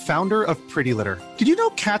Daniel, founder of Pretty Litter. Did you know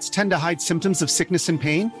cats tend to hide symptoms of sickness and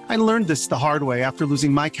pain? I learned this the hard way after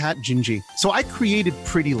losing my cat, Gingy. So I created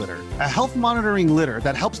Pretty Litter, a health monitoring litter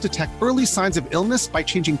that helps detect early signs of illness by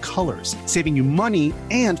changing colors, saving you money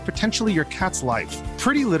and potentially your cat's life.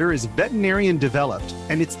 Pretty Litter is veterinarian developed,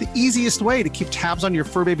 and it's the easiest way to keep tabs on your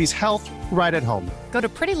fur baby's health right at home. Go to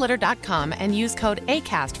prettylitter.com and use code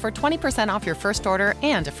ACAST for 20% off your first order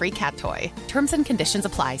and a free cat toy. Terms and conditions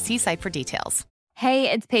apply. See site for details. Hey,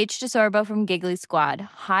 it's Paige DeSorbo from Giggly Squad.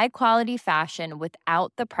 High quality fashion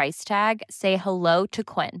without the price tag. Say hello to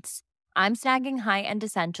Quince. I'm snagging high-end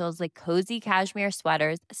essentials like cozy cashmere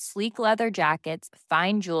sweaters, sleek leather jackets,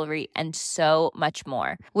 fine jewelry, and so much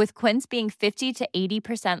more. With Quince being 50 to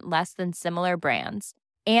 80% less than similar brands.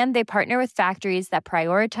 And they partner with factories that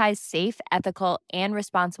prioritize safe, ethical, and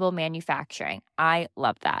responsible manufacturing. I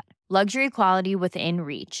love that. Luxury quality within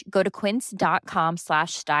reach. Go to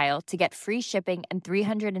quince.com/style to get free shipping and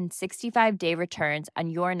 365-day returns on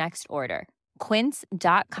your next order.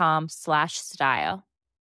 Quince.com/style.